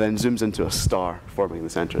and then zooms into a star forming in the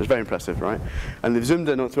center. It's very impressive, right? And they've zoomed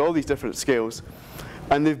in through all these different scales,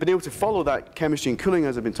 and they've been able to follow that chemistry and cooling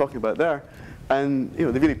as I've been talking about there. And they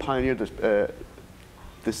really pioneered this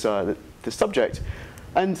the subject,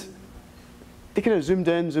 and they kind of zoomed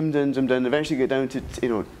in, eventually get down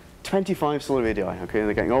to 25 solar radii. Okay, and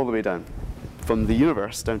they're getting all the way down from the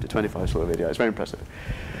universe down to 25 solar radii. It's very impressive.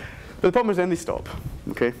 But the problem is then they stop.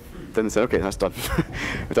 Okay, then they say, okay, that's done.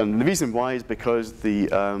 We're done. And the reason why is because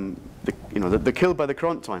they're killed by the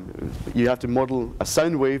Courant time. You have to model a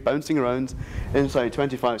sound wave bouncing around inside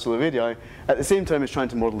 25 solar radii at the same time as trying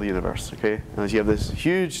to model the universe. Okay, and you have this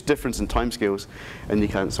huge difference in timescales, and you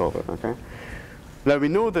can't solve it. Okay. Now we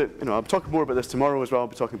know that, I'll talk more about this tomorrow as well. I'll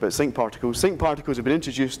be talking about sync particles. Sync particles have been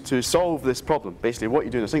introduced to solve this problem. Basically, what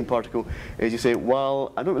you do in a sync particle is you say,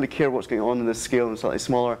 well, I don't really care what's going on in this scale and slightly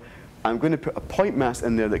smaller. I'm going to put a point mass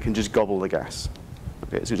in there that can just gobble the gas.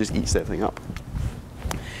 Okay, so it just eats that thing up.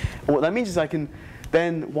 And what that means is I can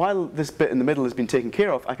then, while this bit in the middle has been taken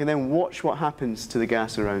care of, I can then watch what happens to the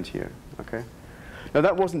gas around here. Okay. Now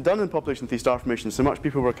that wasn't done in population theory star formation so much.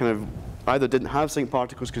 People were kind of either didn't have sync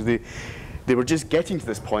particles because they were just getting to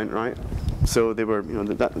this point, right? So they were,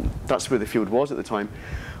 that's where the field was at the time,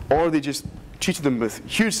 or they just treated them with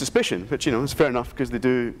huge suspicion, which is fair enough because they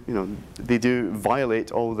do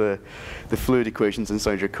violate all the fluid equations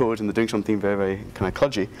inside your code, and they're doing something very, very kind of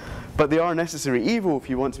kludgy. But they are necessary evil if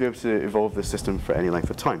you want to be able to evolve the system for any length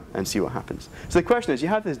of time and see what happens. So the question is, you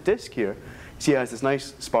have this disk here. See, it has this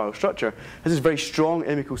nice spiral structure. It has this very strong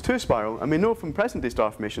m=2 spiral, and we know from present-day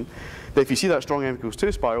star formation that if you see that strong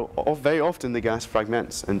m=2 spiral, very often the gas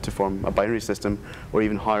fragments and to form a binary system or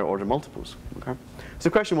even higher order multiples. Okay? So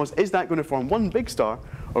the question was, is that going to form one big star,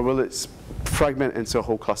 or will it fragment into a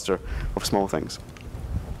whole cluster of small things?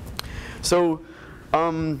 So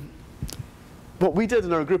what we did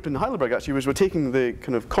in our group in Heidelberg actually was we're taking the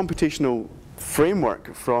kind of computational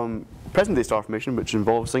framework from present-day star formation, which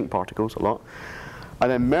involves sync particles a lot,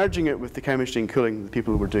 and then merging it with the chemistry and cooling the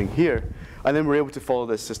people who were doing here, and then we're able to follow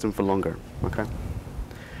this system for longer. Okay.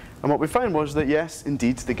 And what we found was that yes,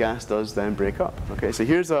 indeed, the gas does then break up. Okay, so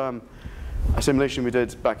here's a simulation we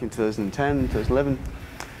did back in 2010, 2011,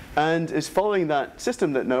 and it's following that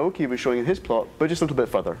system that Naoki was showing in his plot, but just a little bit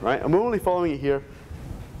further, right? And we're only following it here,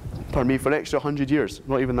 pardon me, for an extra 100 years,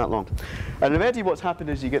 not even that long. And already what's happened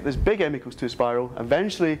is you get this big m=2 spiral.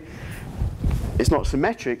 Eventually, it's not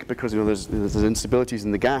symmetric because there's instabilities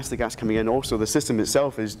in the gas coming in. Also, the system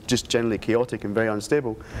itself is just generally chaotic and very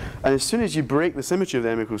unstable. And as soon as you break the symmetry of the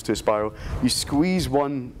m=2 spiral, you squeeze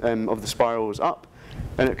one of the spirals up,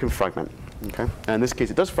 and it can fragment. Okay? And in this case,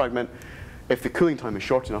 it does fragment if the cooling time is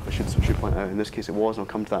short enough. I should point out. In this case, it was, and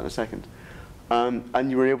I'll come to that in a second. And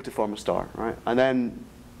you were able to form a star, right? And then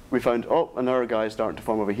we found, oh, another guy is starting to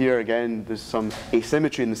form over here. Again, there's some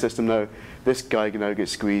asymmetry in the system now. This guy now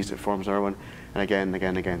gets squeezed, it forms another one. And again.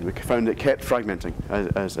 We found it kept fragmenting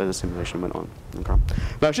as the simulation went on. Okay.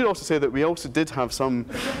 Now, I should also say that we also did have some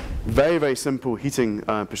very, very simple heating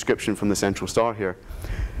prescription from the central star here.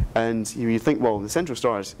 And you think, well, the central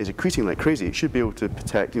star is accreting like crazy. It should be able to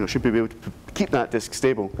protect, should be able to keep that disk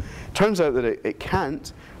stable. Turns out that it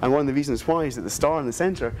can't, and one of the reasons why is that the star in the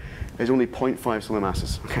center is only 0.5 solar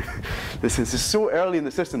masses. Okay. This is so early in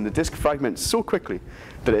the system, the disk fragments so quickly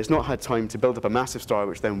that it's not had time to build up a massive star,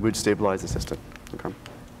 which then would stabilize the system. Okay.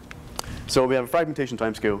 So we have a fragmentation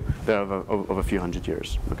timescale there of a few hundred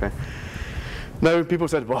years. Okay. Now, people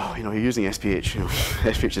said, well, you're using SPH.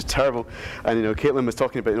 SPH is terrible. And, Caitlin was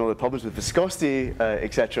talking about the problems with viscosity,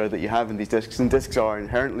 etc., that you have in these disks. And disks are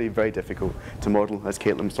inherently very difficult to model, as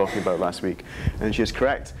Caitlin was talking about last week. And she is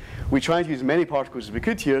correct. We tried to use as many particles as we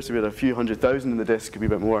could here, so we had a few 100,000 in the disk, could be a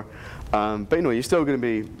bit more. But there's still going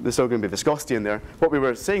to be viscosity in there. What we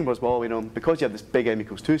were saying was, well, because you have this big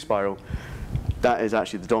m=2 spiral, that is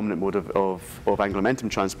actually the dominant mode of angular momentum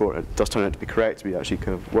transport. It does turn out to be correct. We actually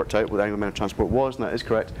kind of worked out what angular momentum transport was, and that is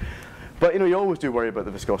correct. But you always do worry about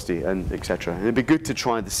the viscosity and etc. And it'd be good to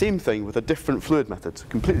try the same thing with a different fluid method,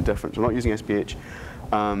 completely different. So we're not using SPH,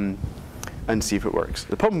 and see if it works.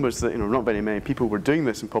 The problem was that not very many people were doing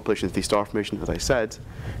this in population theory star formation. As I said,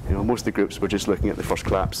 most of the groups were just looking at the first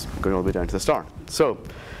collapse, going all the way down to the star. So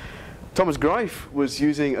Thomas Greif was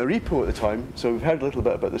using a repo at the time. So we've heard a little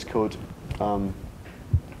bit about this code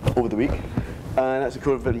over the week, and that's a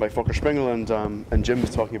code written by Fokker Springel, and Jim was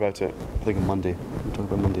talking about it, I think on Monday. We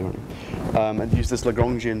talked about Monday, weren't we? And used this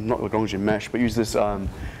Lagrangian, not Lagrangian mesh, but used this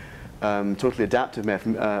totally adaptive mesh,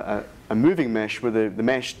 a moving mesh where the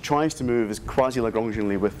mesh tries to move as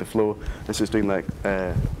quasi-Lagrangianly with the flow, and so it's doing like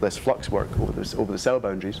less flux work over the cell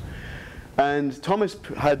boundaries. And Thomas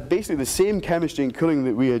had basically the same chemistry and cooling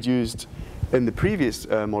that we had used in the previous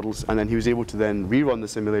models, and then he was able to then rerun the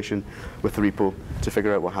simulation with the repo to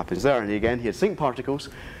figure out what happens there. And again, he had sync particles,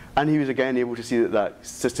 And he was again able to see that that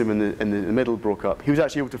system in the middle broke up. He was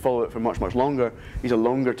actually able to follow it for much, much longer. These are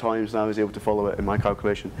longer times than I was able to follow it in my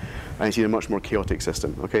calculation. And he's seen a much more chaotic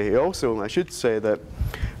system. Okay. He also, I should say that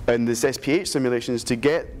in this SPH simulations, to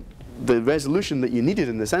get the resolution that you needed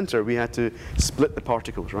in the center, we had to split the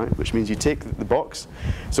particles, right? Which means you take the box.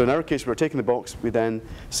 So in our case, we're taking the box. We then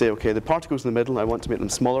say, okay, the particles in the middle, I want to make them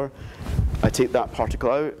smaller. I take that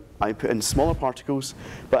particle out. I put in smaller particles,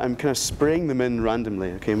 but I'm kind of spraying them in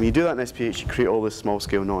randomly. Okay, and when you do that in SPH, you create all this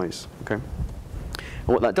small-scale noise. Okay, and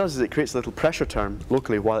what that does is it creates a little pressure term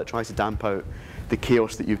locally while it tries to damp out the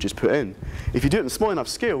chaos that you've just put in. If you do it in a small enough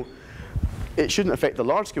scale, it shouldn't affect the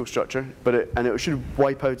large-scale structure, but it should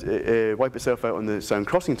wipe itself out on the sound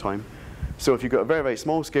crossing time. So if you've got very, very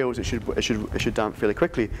small scales, it should damp fairly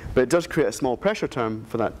quickly. But it does create a small pressure term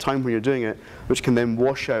for that time when you're doing it, which can then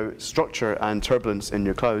wash out structure and turbulence in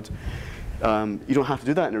your cloud. You don't have to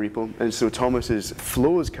do that in a repo. And so Thomas's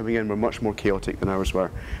flows coming in were much more chaotic than ours were.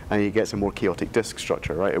 And he gets a more chaotic disk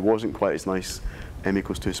structure, right? It wasn't quite as nice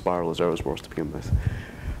m=2 spiral as ours was to begin with.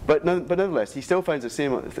 But nonetheless, he still finds the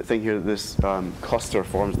same thing here, that this cluster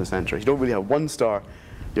forms in the center. You don't really have one star,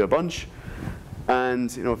 you have a bunch.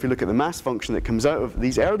 And you know, if you look at the mass function that comes out of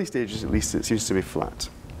these early stages, at least it seems to be flat.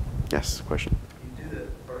 Yes, question? You do the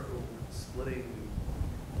particle splitting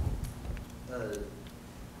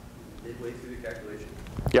midway through the calculation?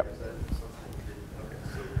 Yep. Is that something you did? Okay,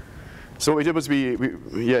 so what we did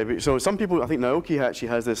was so some people, I think Naoki actually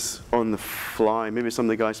has this on the fly. Maybe some of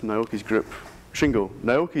the guys from Naoki's group. Shingo.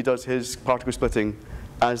 Naoki does his particle splitting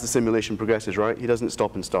as the simulation progresses, right? He doesn't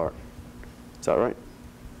stop and start. Is that right?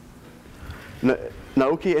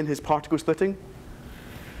 Naoki in his particle splitting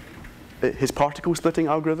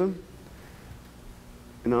algorithm?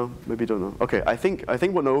 No, maybe you don't know. Okay, I think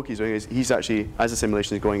what Naoki's doing is he's actually, as the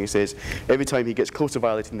simulation is going, he says every time he gets close to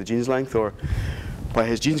violating the genes length or by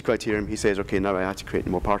his genes criterion, he says, okay, now I have to create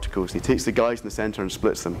more particles. He takes the guys in the center and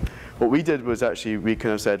splits them. What we did was actually, we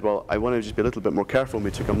kind of said, well, I want to just be a little bit more careful, and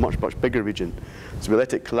we took a much, much bigger region. So we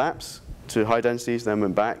let it collapse to high densities, then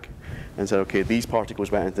went back and said, okay, these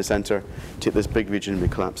particles went into the center, take this big region, we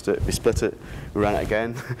collapsed it, we split it, we ran it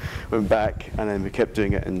again, went back, and then we kept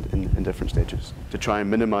doing it in different stages to try and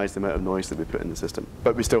minimize the amount of noise that we put in the system.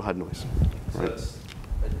 But we still had noise. So Right? it's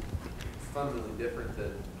fundamentally different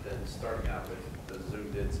than starting out with the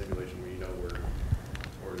zoomed-in simulation where you know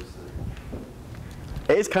where is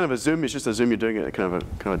the... It is kind of a zoom, it's just a zoom, you're doing it in kind of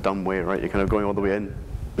a dumb way, right? You're kind of going all the way in.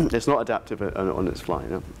 It's not adaptive on its fly.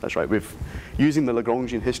 No? That's right. Using the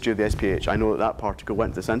Lagrangian history of the SPH, I know that that particle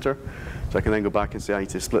went to the center, so I can then go back and say I need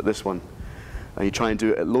to split this one. And you try and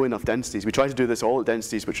do it at low enough densities. We try to do this all at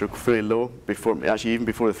densities which are fairly low, before, actually even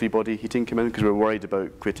before the three-body heating came in, because we were worried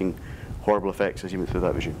about creating horrible effects as you went through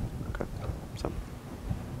that regime. Okay. So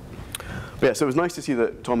yeah, so it was nice to see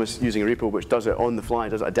that Thomas using a repo which does it on the fly,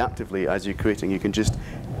 does it adaptively as you're creating. You can just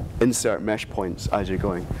insert mesh points as you're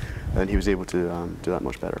going. And he was able to do that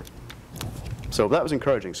much better. So that was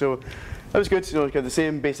encouraging. So that was good. You know, the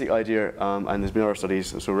same basic idea, and there's been other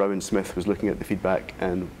studies. So Rowan Smith was looking at the feedback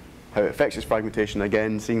and how it affects its fragmentation.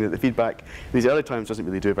 Again, seeing that the feedback in these early times doesn't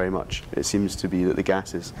really do very much. It seems to be that the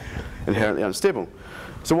gas is inherently unstable.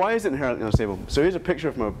 So why is it inherently unstable? So here's a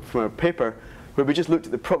picture from a paper where we just looked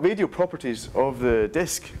at the radial properties of the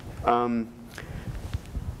disk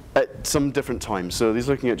at some different times. So these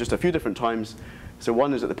are looking at just a few different times. So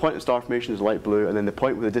one is at the point of star formation is light blue, and then the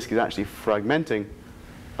point where the disk is actually fragmenting.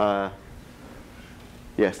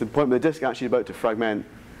 Yes, the point where the disk is actually about to fragment.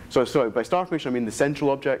 So sorry, by star formation I mean the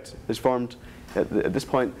central object is formed at this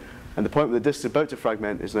point, and the point where the disk is about to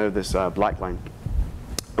fragment is now this black line.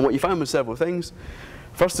 And what you found was several things.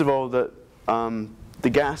 First of all, that the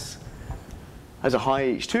gas has a high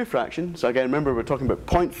H2 fraction. So again, remember we're talking about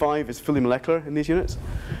 0.5 is fully molecular in these units.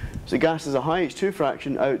 So gas has a high H2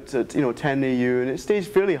 fraction out at 10 AU, and it stays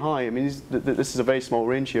fairly high. I mean, this is a very small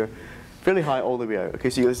range here, fairly high all the way out. Okay,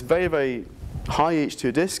 so you have this very, very high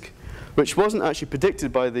H2 disk, which wasn't actually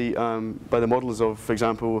predicted by the models of, for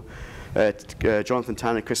example, Jonathan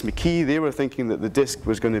Tan and Chris McKee. They were thinking that the disk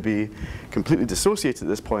was going to be completely dissociated at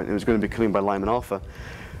this point, and it was going to be cooling by Lyman alpha.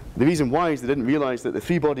 The reason why is they didn't realize that the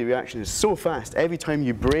three-body reaction is so fast, every time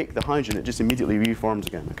you break the hydrogen, it just immediately reforms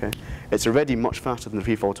again, okay? It's already much faster than the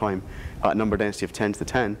free fall time at a number density of 10 to the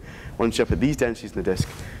 10. Once you're up at these densities in the disk,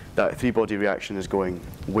 that three-body reaction is going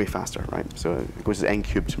way faster, right? So it goes to n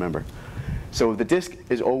cubed, remember. So the disk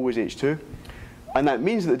is always H2, and that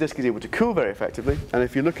means that the disk is able to cool very effectively. And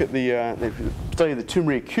if you look at if you study the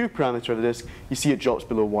Tourmaire Q parameter of the disk, you see it drops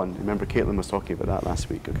below 1. Remember, Caitlin was talking about that last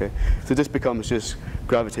week, okay? So this becomes just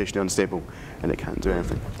gravitationally unstable, and it can't do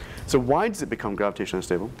anything. So why does it become gravitationally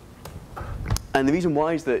unstable? And the reason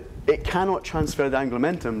why is that it cannot transfer the angular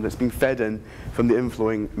momentum that's being fed in from the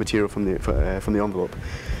inflowing material from the envelope.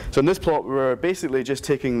 So in this plot, we're basically just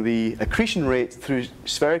taking the accretion rate through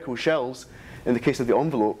spherical shells in the case of the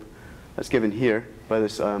envelope, that's given here by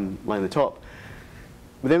this line at the top.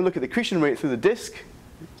 We then look at the accretion rate through the disk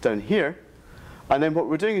down here, and then what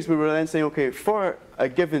we're doing is we were then saying, okay, for a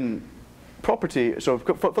given property, so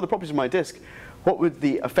for the properties of my disk, what would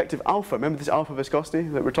the effective alpha, remember this alpha viscosity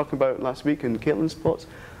that we were talking about last week in Caitlin's plots?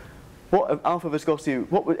 What alpha viscosity,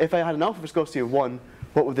 if I had an alpha viscosity of 1,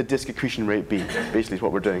 what would the disk accretion rate be? Basically is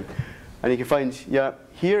what we're doing. And you can find, yeah,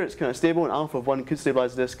 here it's kind of stable, and alpha of 1 could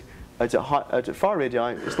stabilize the disk. At far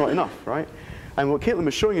radii, it's not enough, right? And what Caitlin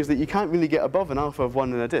was showing is that you can't really get above an alpha of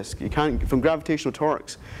 1 in a disk. You can't, from gravitational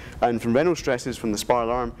torques and from Reynolds stresses from the spiral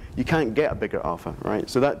arm, you can't get a bigger alpha, right?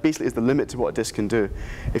 So that basically is the limit to what a disk can do.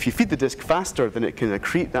 If you feed the disk faster than it can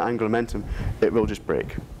accrete that angular momentum, it will just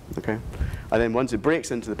break, okay? And then once it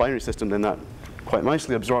breaks into the binary system, then that quite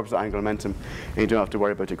nicely absorbs the angular momentum, and you don't have to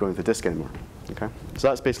worry about it going to the disk anymore, okay? So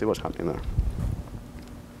that's basically what's happening there.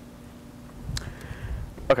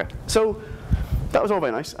 Okay, so that was all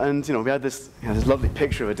very nice, and we had this lovely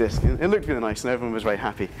picture of a disk, and it looked really nice, and everyone was very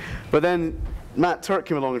happy. But then Matt Turk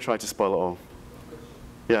came along and tried to spoil it all.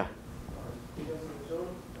 Yeah.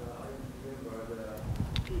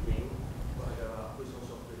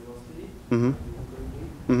 Mm-hmm.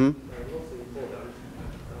 Mm-hmm.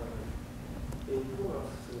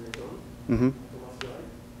 Mm-hmm.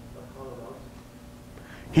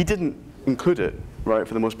 He didn't include it, right,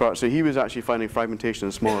 for the most part. So he was actually finding fragmentation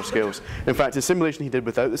on smaller scales. In fact, his simulation he did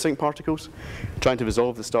without the sync particles, trying to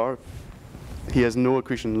resolve the star, he has no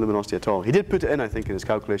accretion luminosity at all. He did put it in, I think, in his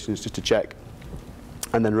calculations just to check.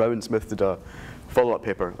 And then Rao and Smith did a follow-up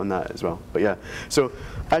paper on that as well. But yeah, so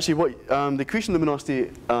actually what the accretion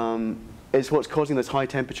luminosity is what's causing this high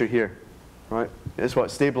temperature here, right? It's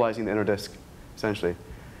what's stabilizing the inner disk, essentially.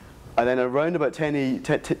 And then around about 10 AU,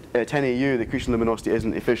 the accretion luminosity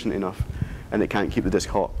isn't efficient enough, and it can't keep the disk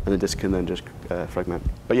hot, and the disk can then just fragment.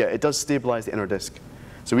 But yeah, it does stabilize the inner disk.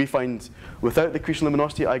 So we find without the accretion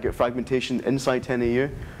luminosity, I get fragmentation inside 10 AU.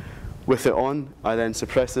 With it on, I then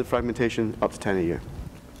suppress the fragmentation up to 10 AU. A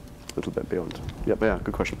little bit beyond. Yep, yeah,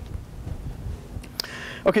 good question.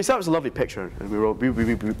 Okay, so that was a lovely picture, and we were all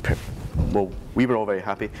very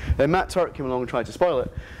happy. Then Matt Turk came along and tried to spoil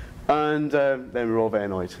it, and then we were all very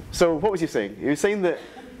annoyed. So what was he saying? He was saying that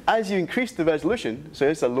as you increase the resolution, so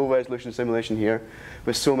it's a low resolution simulation here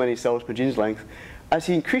with so many cells per gene's length, as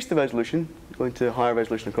he increased the resolution, going to higher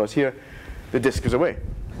resolution across here, the disk goes away.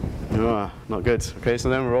 Oh, not good. Okay, so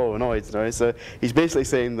then we're all annoyed. Right? So he's basically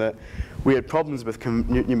saying that we had problems with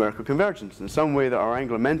numerical convergence in some way that our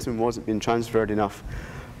angular momentum wasn't being transferred enough,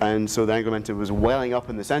 and so the angular momentum was welling up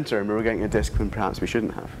in the center, and we were getting a disk when perhaps we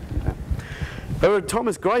shouldn't have. Okay. However,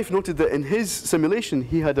 Thomas Greif noted that in his simulation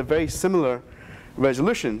he had a very similar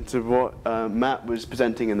resolution to what Matt was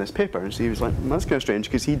presenting in this paper, and so he was like, that's kind of strange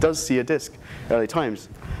because he does see a disk early times.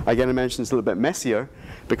 Again, I mentioned it's a little bit messier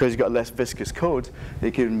because you've got a less viscous code.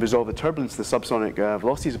 You can resolve the turbulence, the subsonic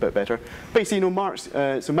velocities a bit better. But you see, so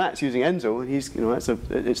Matt's using Enzo, and he's,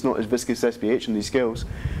 it's not as viscous SPH in these scales,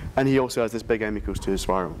 and he also has this big M equals 2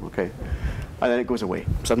 spiral. Okay, and then it goes away.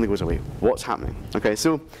 Suddenly goes away. What's happening? Okay,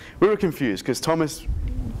 so we were confused because Thomas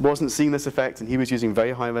wasn't seeing this effect, and he was using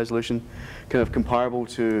very high resolution, kind of comparable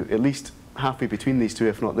to at least halfway between these two,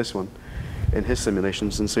 if not this one, in his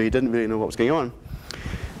simulations, and so he didn't really know what was going on.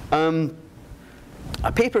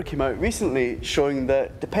 A paper came out recently showing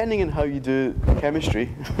that depending on how you do chemistry,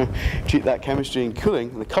 treat that chemistry and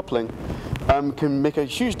cooling, the coupling, can make a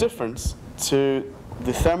huge difference to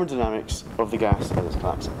the thermodynamics of the gas that is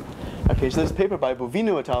collapsing. Okay, so this paper by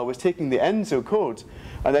Bovino et al. Was taking the Enzo code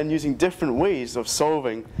and then using different ways of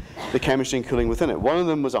solving the chemistry and cooling within it. One of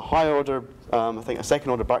them was a high order, I think a second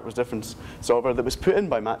order backwards difference solver that was put in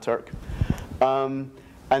by Matt Turk.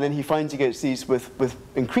 And then he finds he gets these, with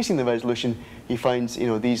increasing the resolution, he finds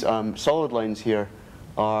these solid lines here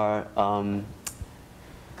are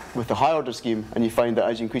with the high order scheme, and you find that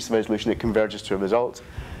as you increase the resolution, it converges to a result.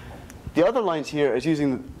 The other lines here is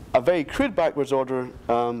using a very crude backwards order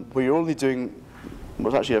where you're only doing, well,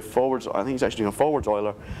 it's actually a forwards, I think he's actually doing a forwards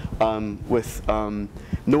Euler with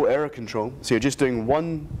no error control. So you're just doing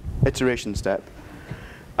one iteration step,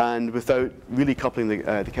 and without really coupling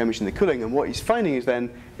the chemistry and the cooling. And what he's finding is then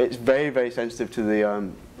it's very, very sensitive to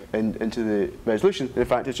the into the resolution. In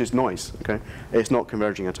fact, it's just noise. Okay, it's not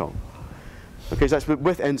converging at all. Okay, so that's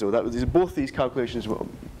with Enzo. That was both these calculations,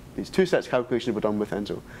 these two sets of calculations were done with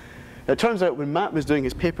Enzo. It turns out when Matt was doing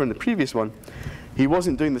his paper in the previous one, he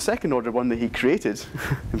wasn't doing the second order one that he created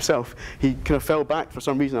himself. He kind of fell back for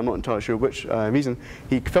some reason, I'm not entirely sure which reason.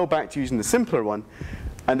 He fell back to using the simpler one,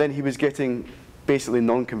 and then he was getting basically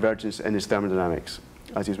non-convergence in his thermodynamics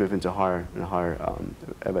as he was moving to higher and higher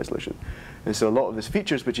resolution. And so a lot of his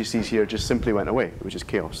features which he sees here just simply went away, which is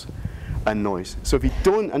chaos and noise. So if you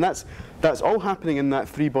don't, and that's all happening in that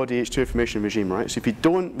 3-body H2 information regime, right? So if you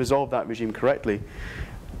don't resolve that regime correctly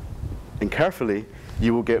and carefully,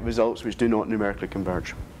 you will get results which do not numerically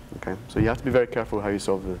converge. Okay? So you have to be very careful how you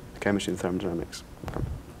solve the chemistry and thermodynamics. Okay.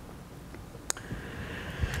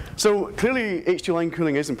 So clearly H2 line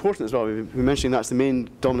cooling is important as well. We mentioned that's the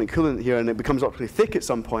main dominant coolant here, and it becomes optically thick at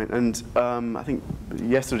some point. And I think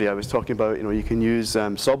yesterday I was talking about, you can use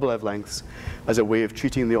Sobolev lengths as a way of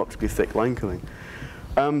treating the optically thick line cooling.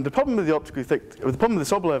 The problem with the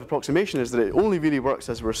Sobolev approximation is that it only really works,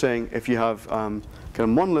 as we're saying, if you have kind of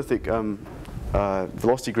monolithic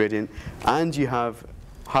velocity gradient and you have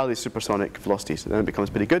highly supersonic velocities, and then it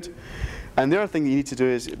becomes pretty good. And the other thing that you need to do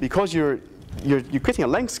is, because you're creating a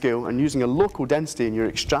length scale and using a local density, and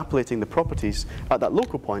you're extrapolating the properties at that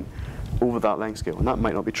local point over that length scale, and that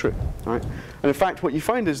might not be true, right? And in fact, what you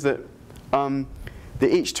find is that the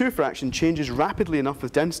H2 fraction changes rapidly enough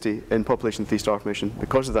with density in population 3 star formation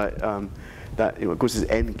because of that. It goes as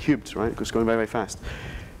n cubed, right? It goes going very, very fast.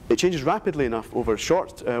 It changes rapidly enough over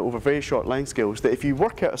very short length scales that if you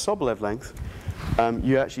work out a Sobolev length,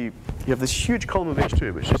 you have this huge column of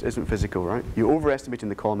H2, which just isn't physical, right? You're overestimating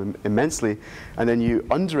the column immensely, and then you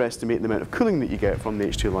underestimate the amount of cooling that you get from the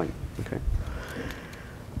H2 line. Okay.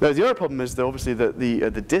 Now the other problem is that obviously that the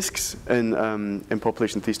disks in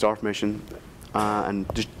population 3 star formation and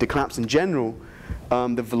the collapse in general,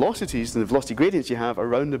 the velocities and the velocity gradients you have are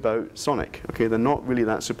round about sonic. Okay, they're not really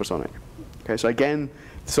that supersonic. Okay, so again,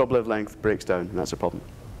 the Sobolev length breaks down, and that's a problem.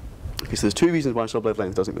 Okay, so there's 2 reasons why Sobolev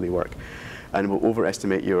length doesn't really work, and will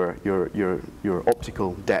overestimate your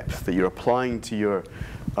optical depth that you're applying to your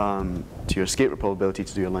escape rate probability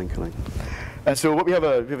to do your line cooling. And so what we have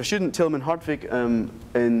a student, Tilman Hartwig,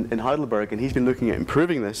 in Heidelberg, and he's been looking at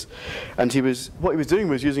improving this. And what he was doing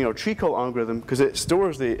was using our tree call algorithm, because it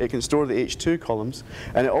can store the H2 columns,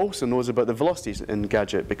 and it also knows about the velocities in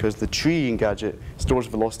Gadget, because the tree in Gadget stores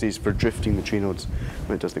velocities for drifting the tree nodes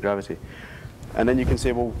when it does the gravity. And then you can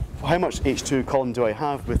say, well, how much H2 column do I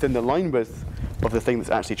have within the line width of the thing that's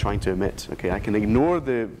actually trying to emit? Okay, I can ignore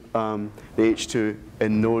the H2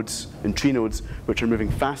 in tree nodes which are moving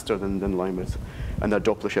faster than line width, and they're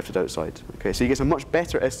Doppler shifted outside. Okay, so he gets a much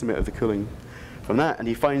better estimate of the cooling from that, and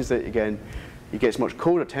he finds that again, he gets much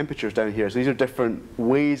colder temperatures down here. So these are different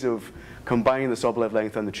ways of combining the Sobolev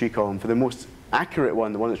length and the tree column. For the most accurate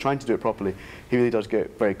one, the one that's trying to do it properly, he really does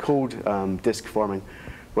get very cold disk forming.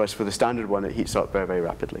 Whereas for the standard one, it heats up very, very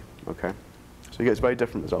rapidly. Okay, so he gets very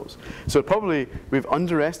different results. So probably we've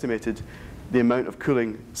underestimated the amount of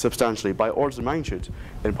cooling substantially by orders of magnitude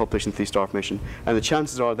in population 3 star formation, and the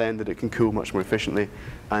chances are then that it can cool much more efficiently,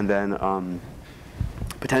 and then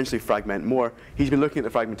potentially fragment more. He's been looking at the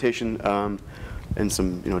fragmentation in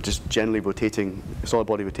some, just generally rotating solid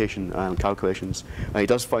body rotation calculations, and he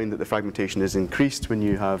does find that the fragmentation is increased when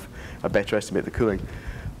you have a better estimate of the cooling.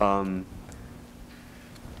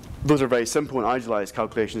 Those are very simple and idealized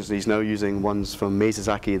calculations. He's now using ones from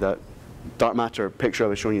Mizazaki, that dark matter picture I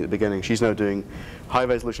was showing you at the beginning. She's now doing high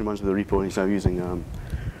resolution ones with the repo, and he's now using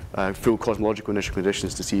full cosmological initial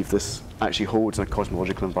conditions to see if this actually holds in a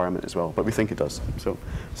cosmological environment as well. But we think it does, so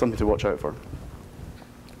something to watch out for.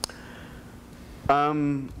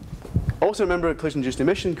 Also remember, collision-induced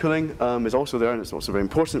emission cooling is also there, and it's also very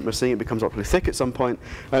important. We're seeing it becomes awfully thick at some point.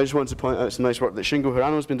 I just wanted to point out some nice work that Shingo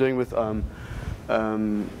Hirano's been doing with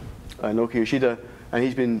Naoki Yoshida, and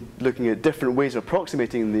he's been looking at different ways of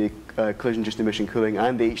approximating the collision-induced emission cooling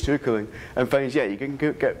and the H2 cooling, and finds, yeah, you can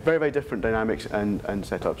get very, very different dynamics and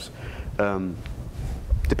setups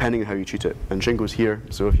depending on how you treat it. And Shingo's here,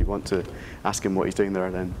 so if you want to ask him what he's doing there,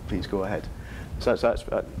 then please go ahead. So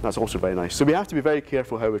that's also very nice. So we have to be very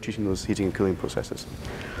careful how we're treating those heating and cooling processes.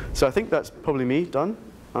 So I think that's probably me done.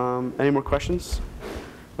 Any more questions?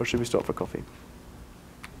 Or should we stop for coffee?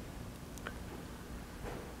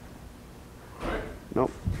 No?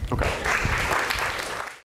 Okay.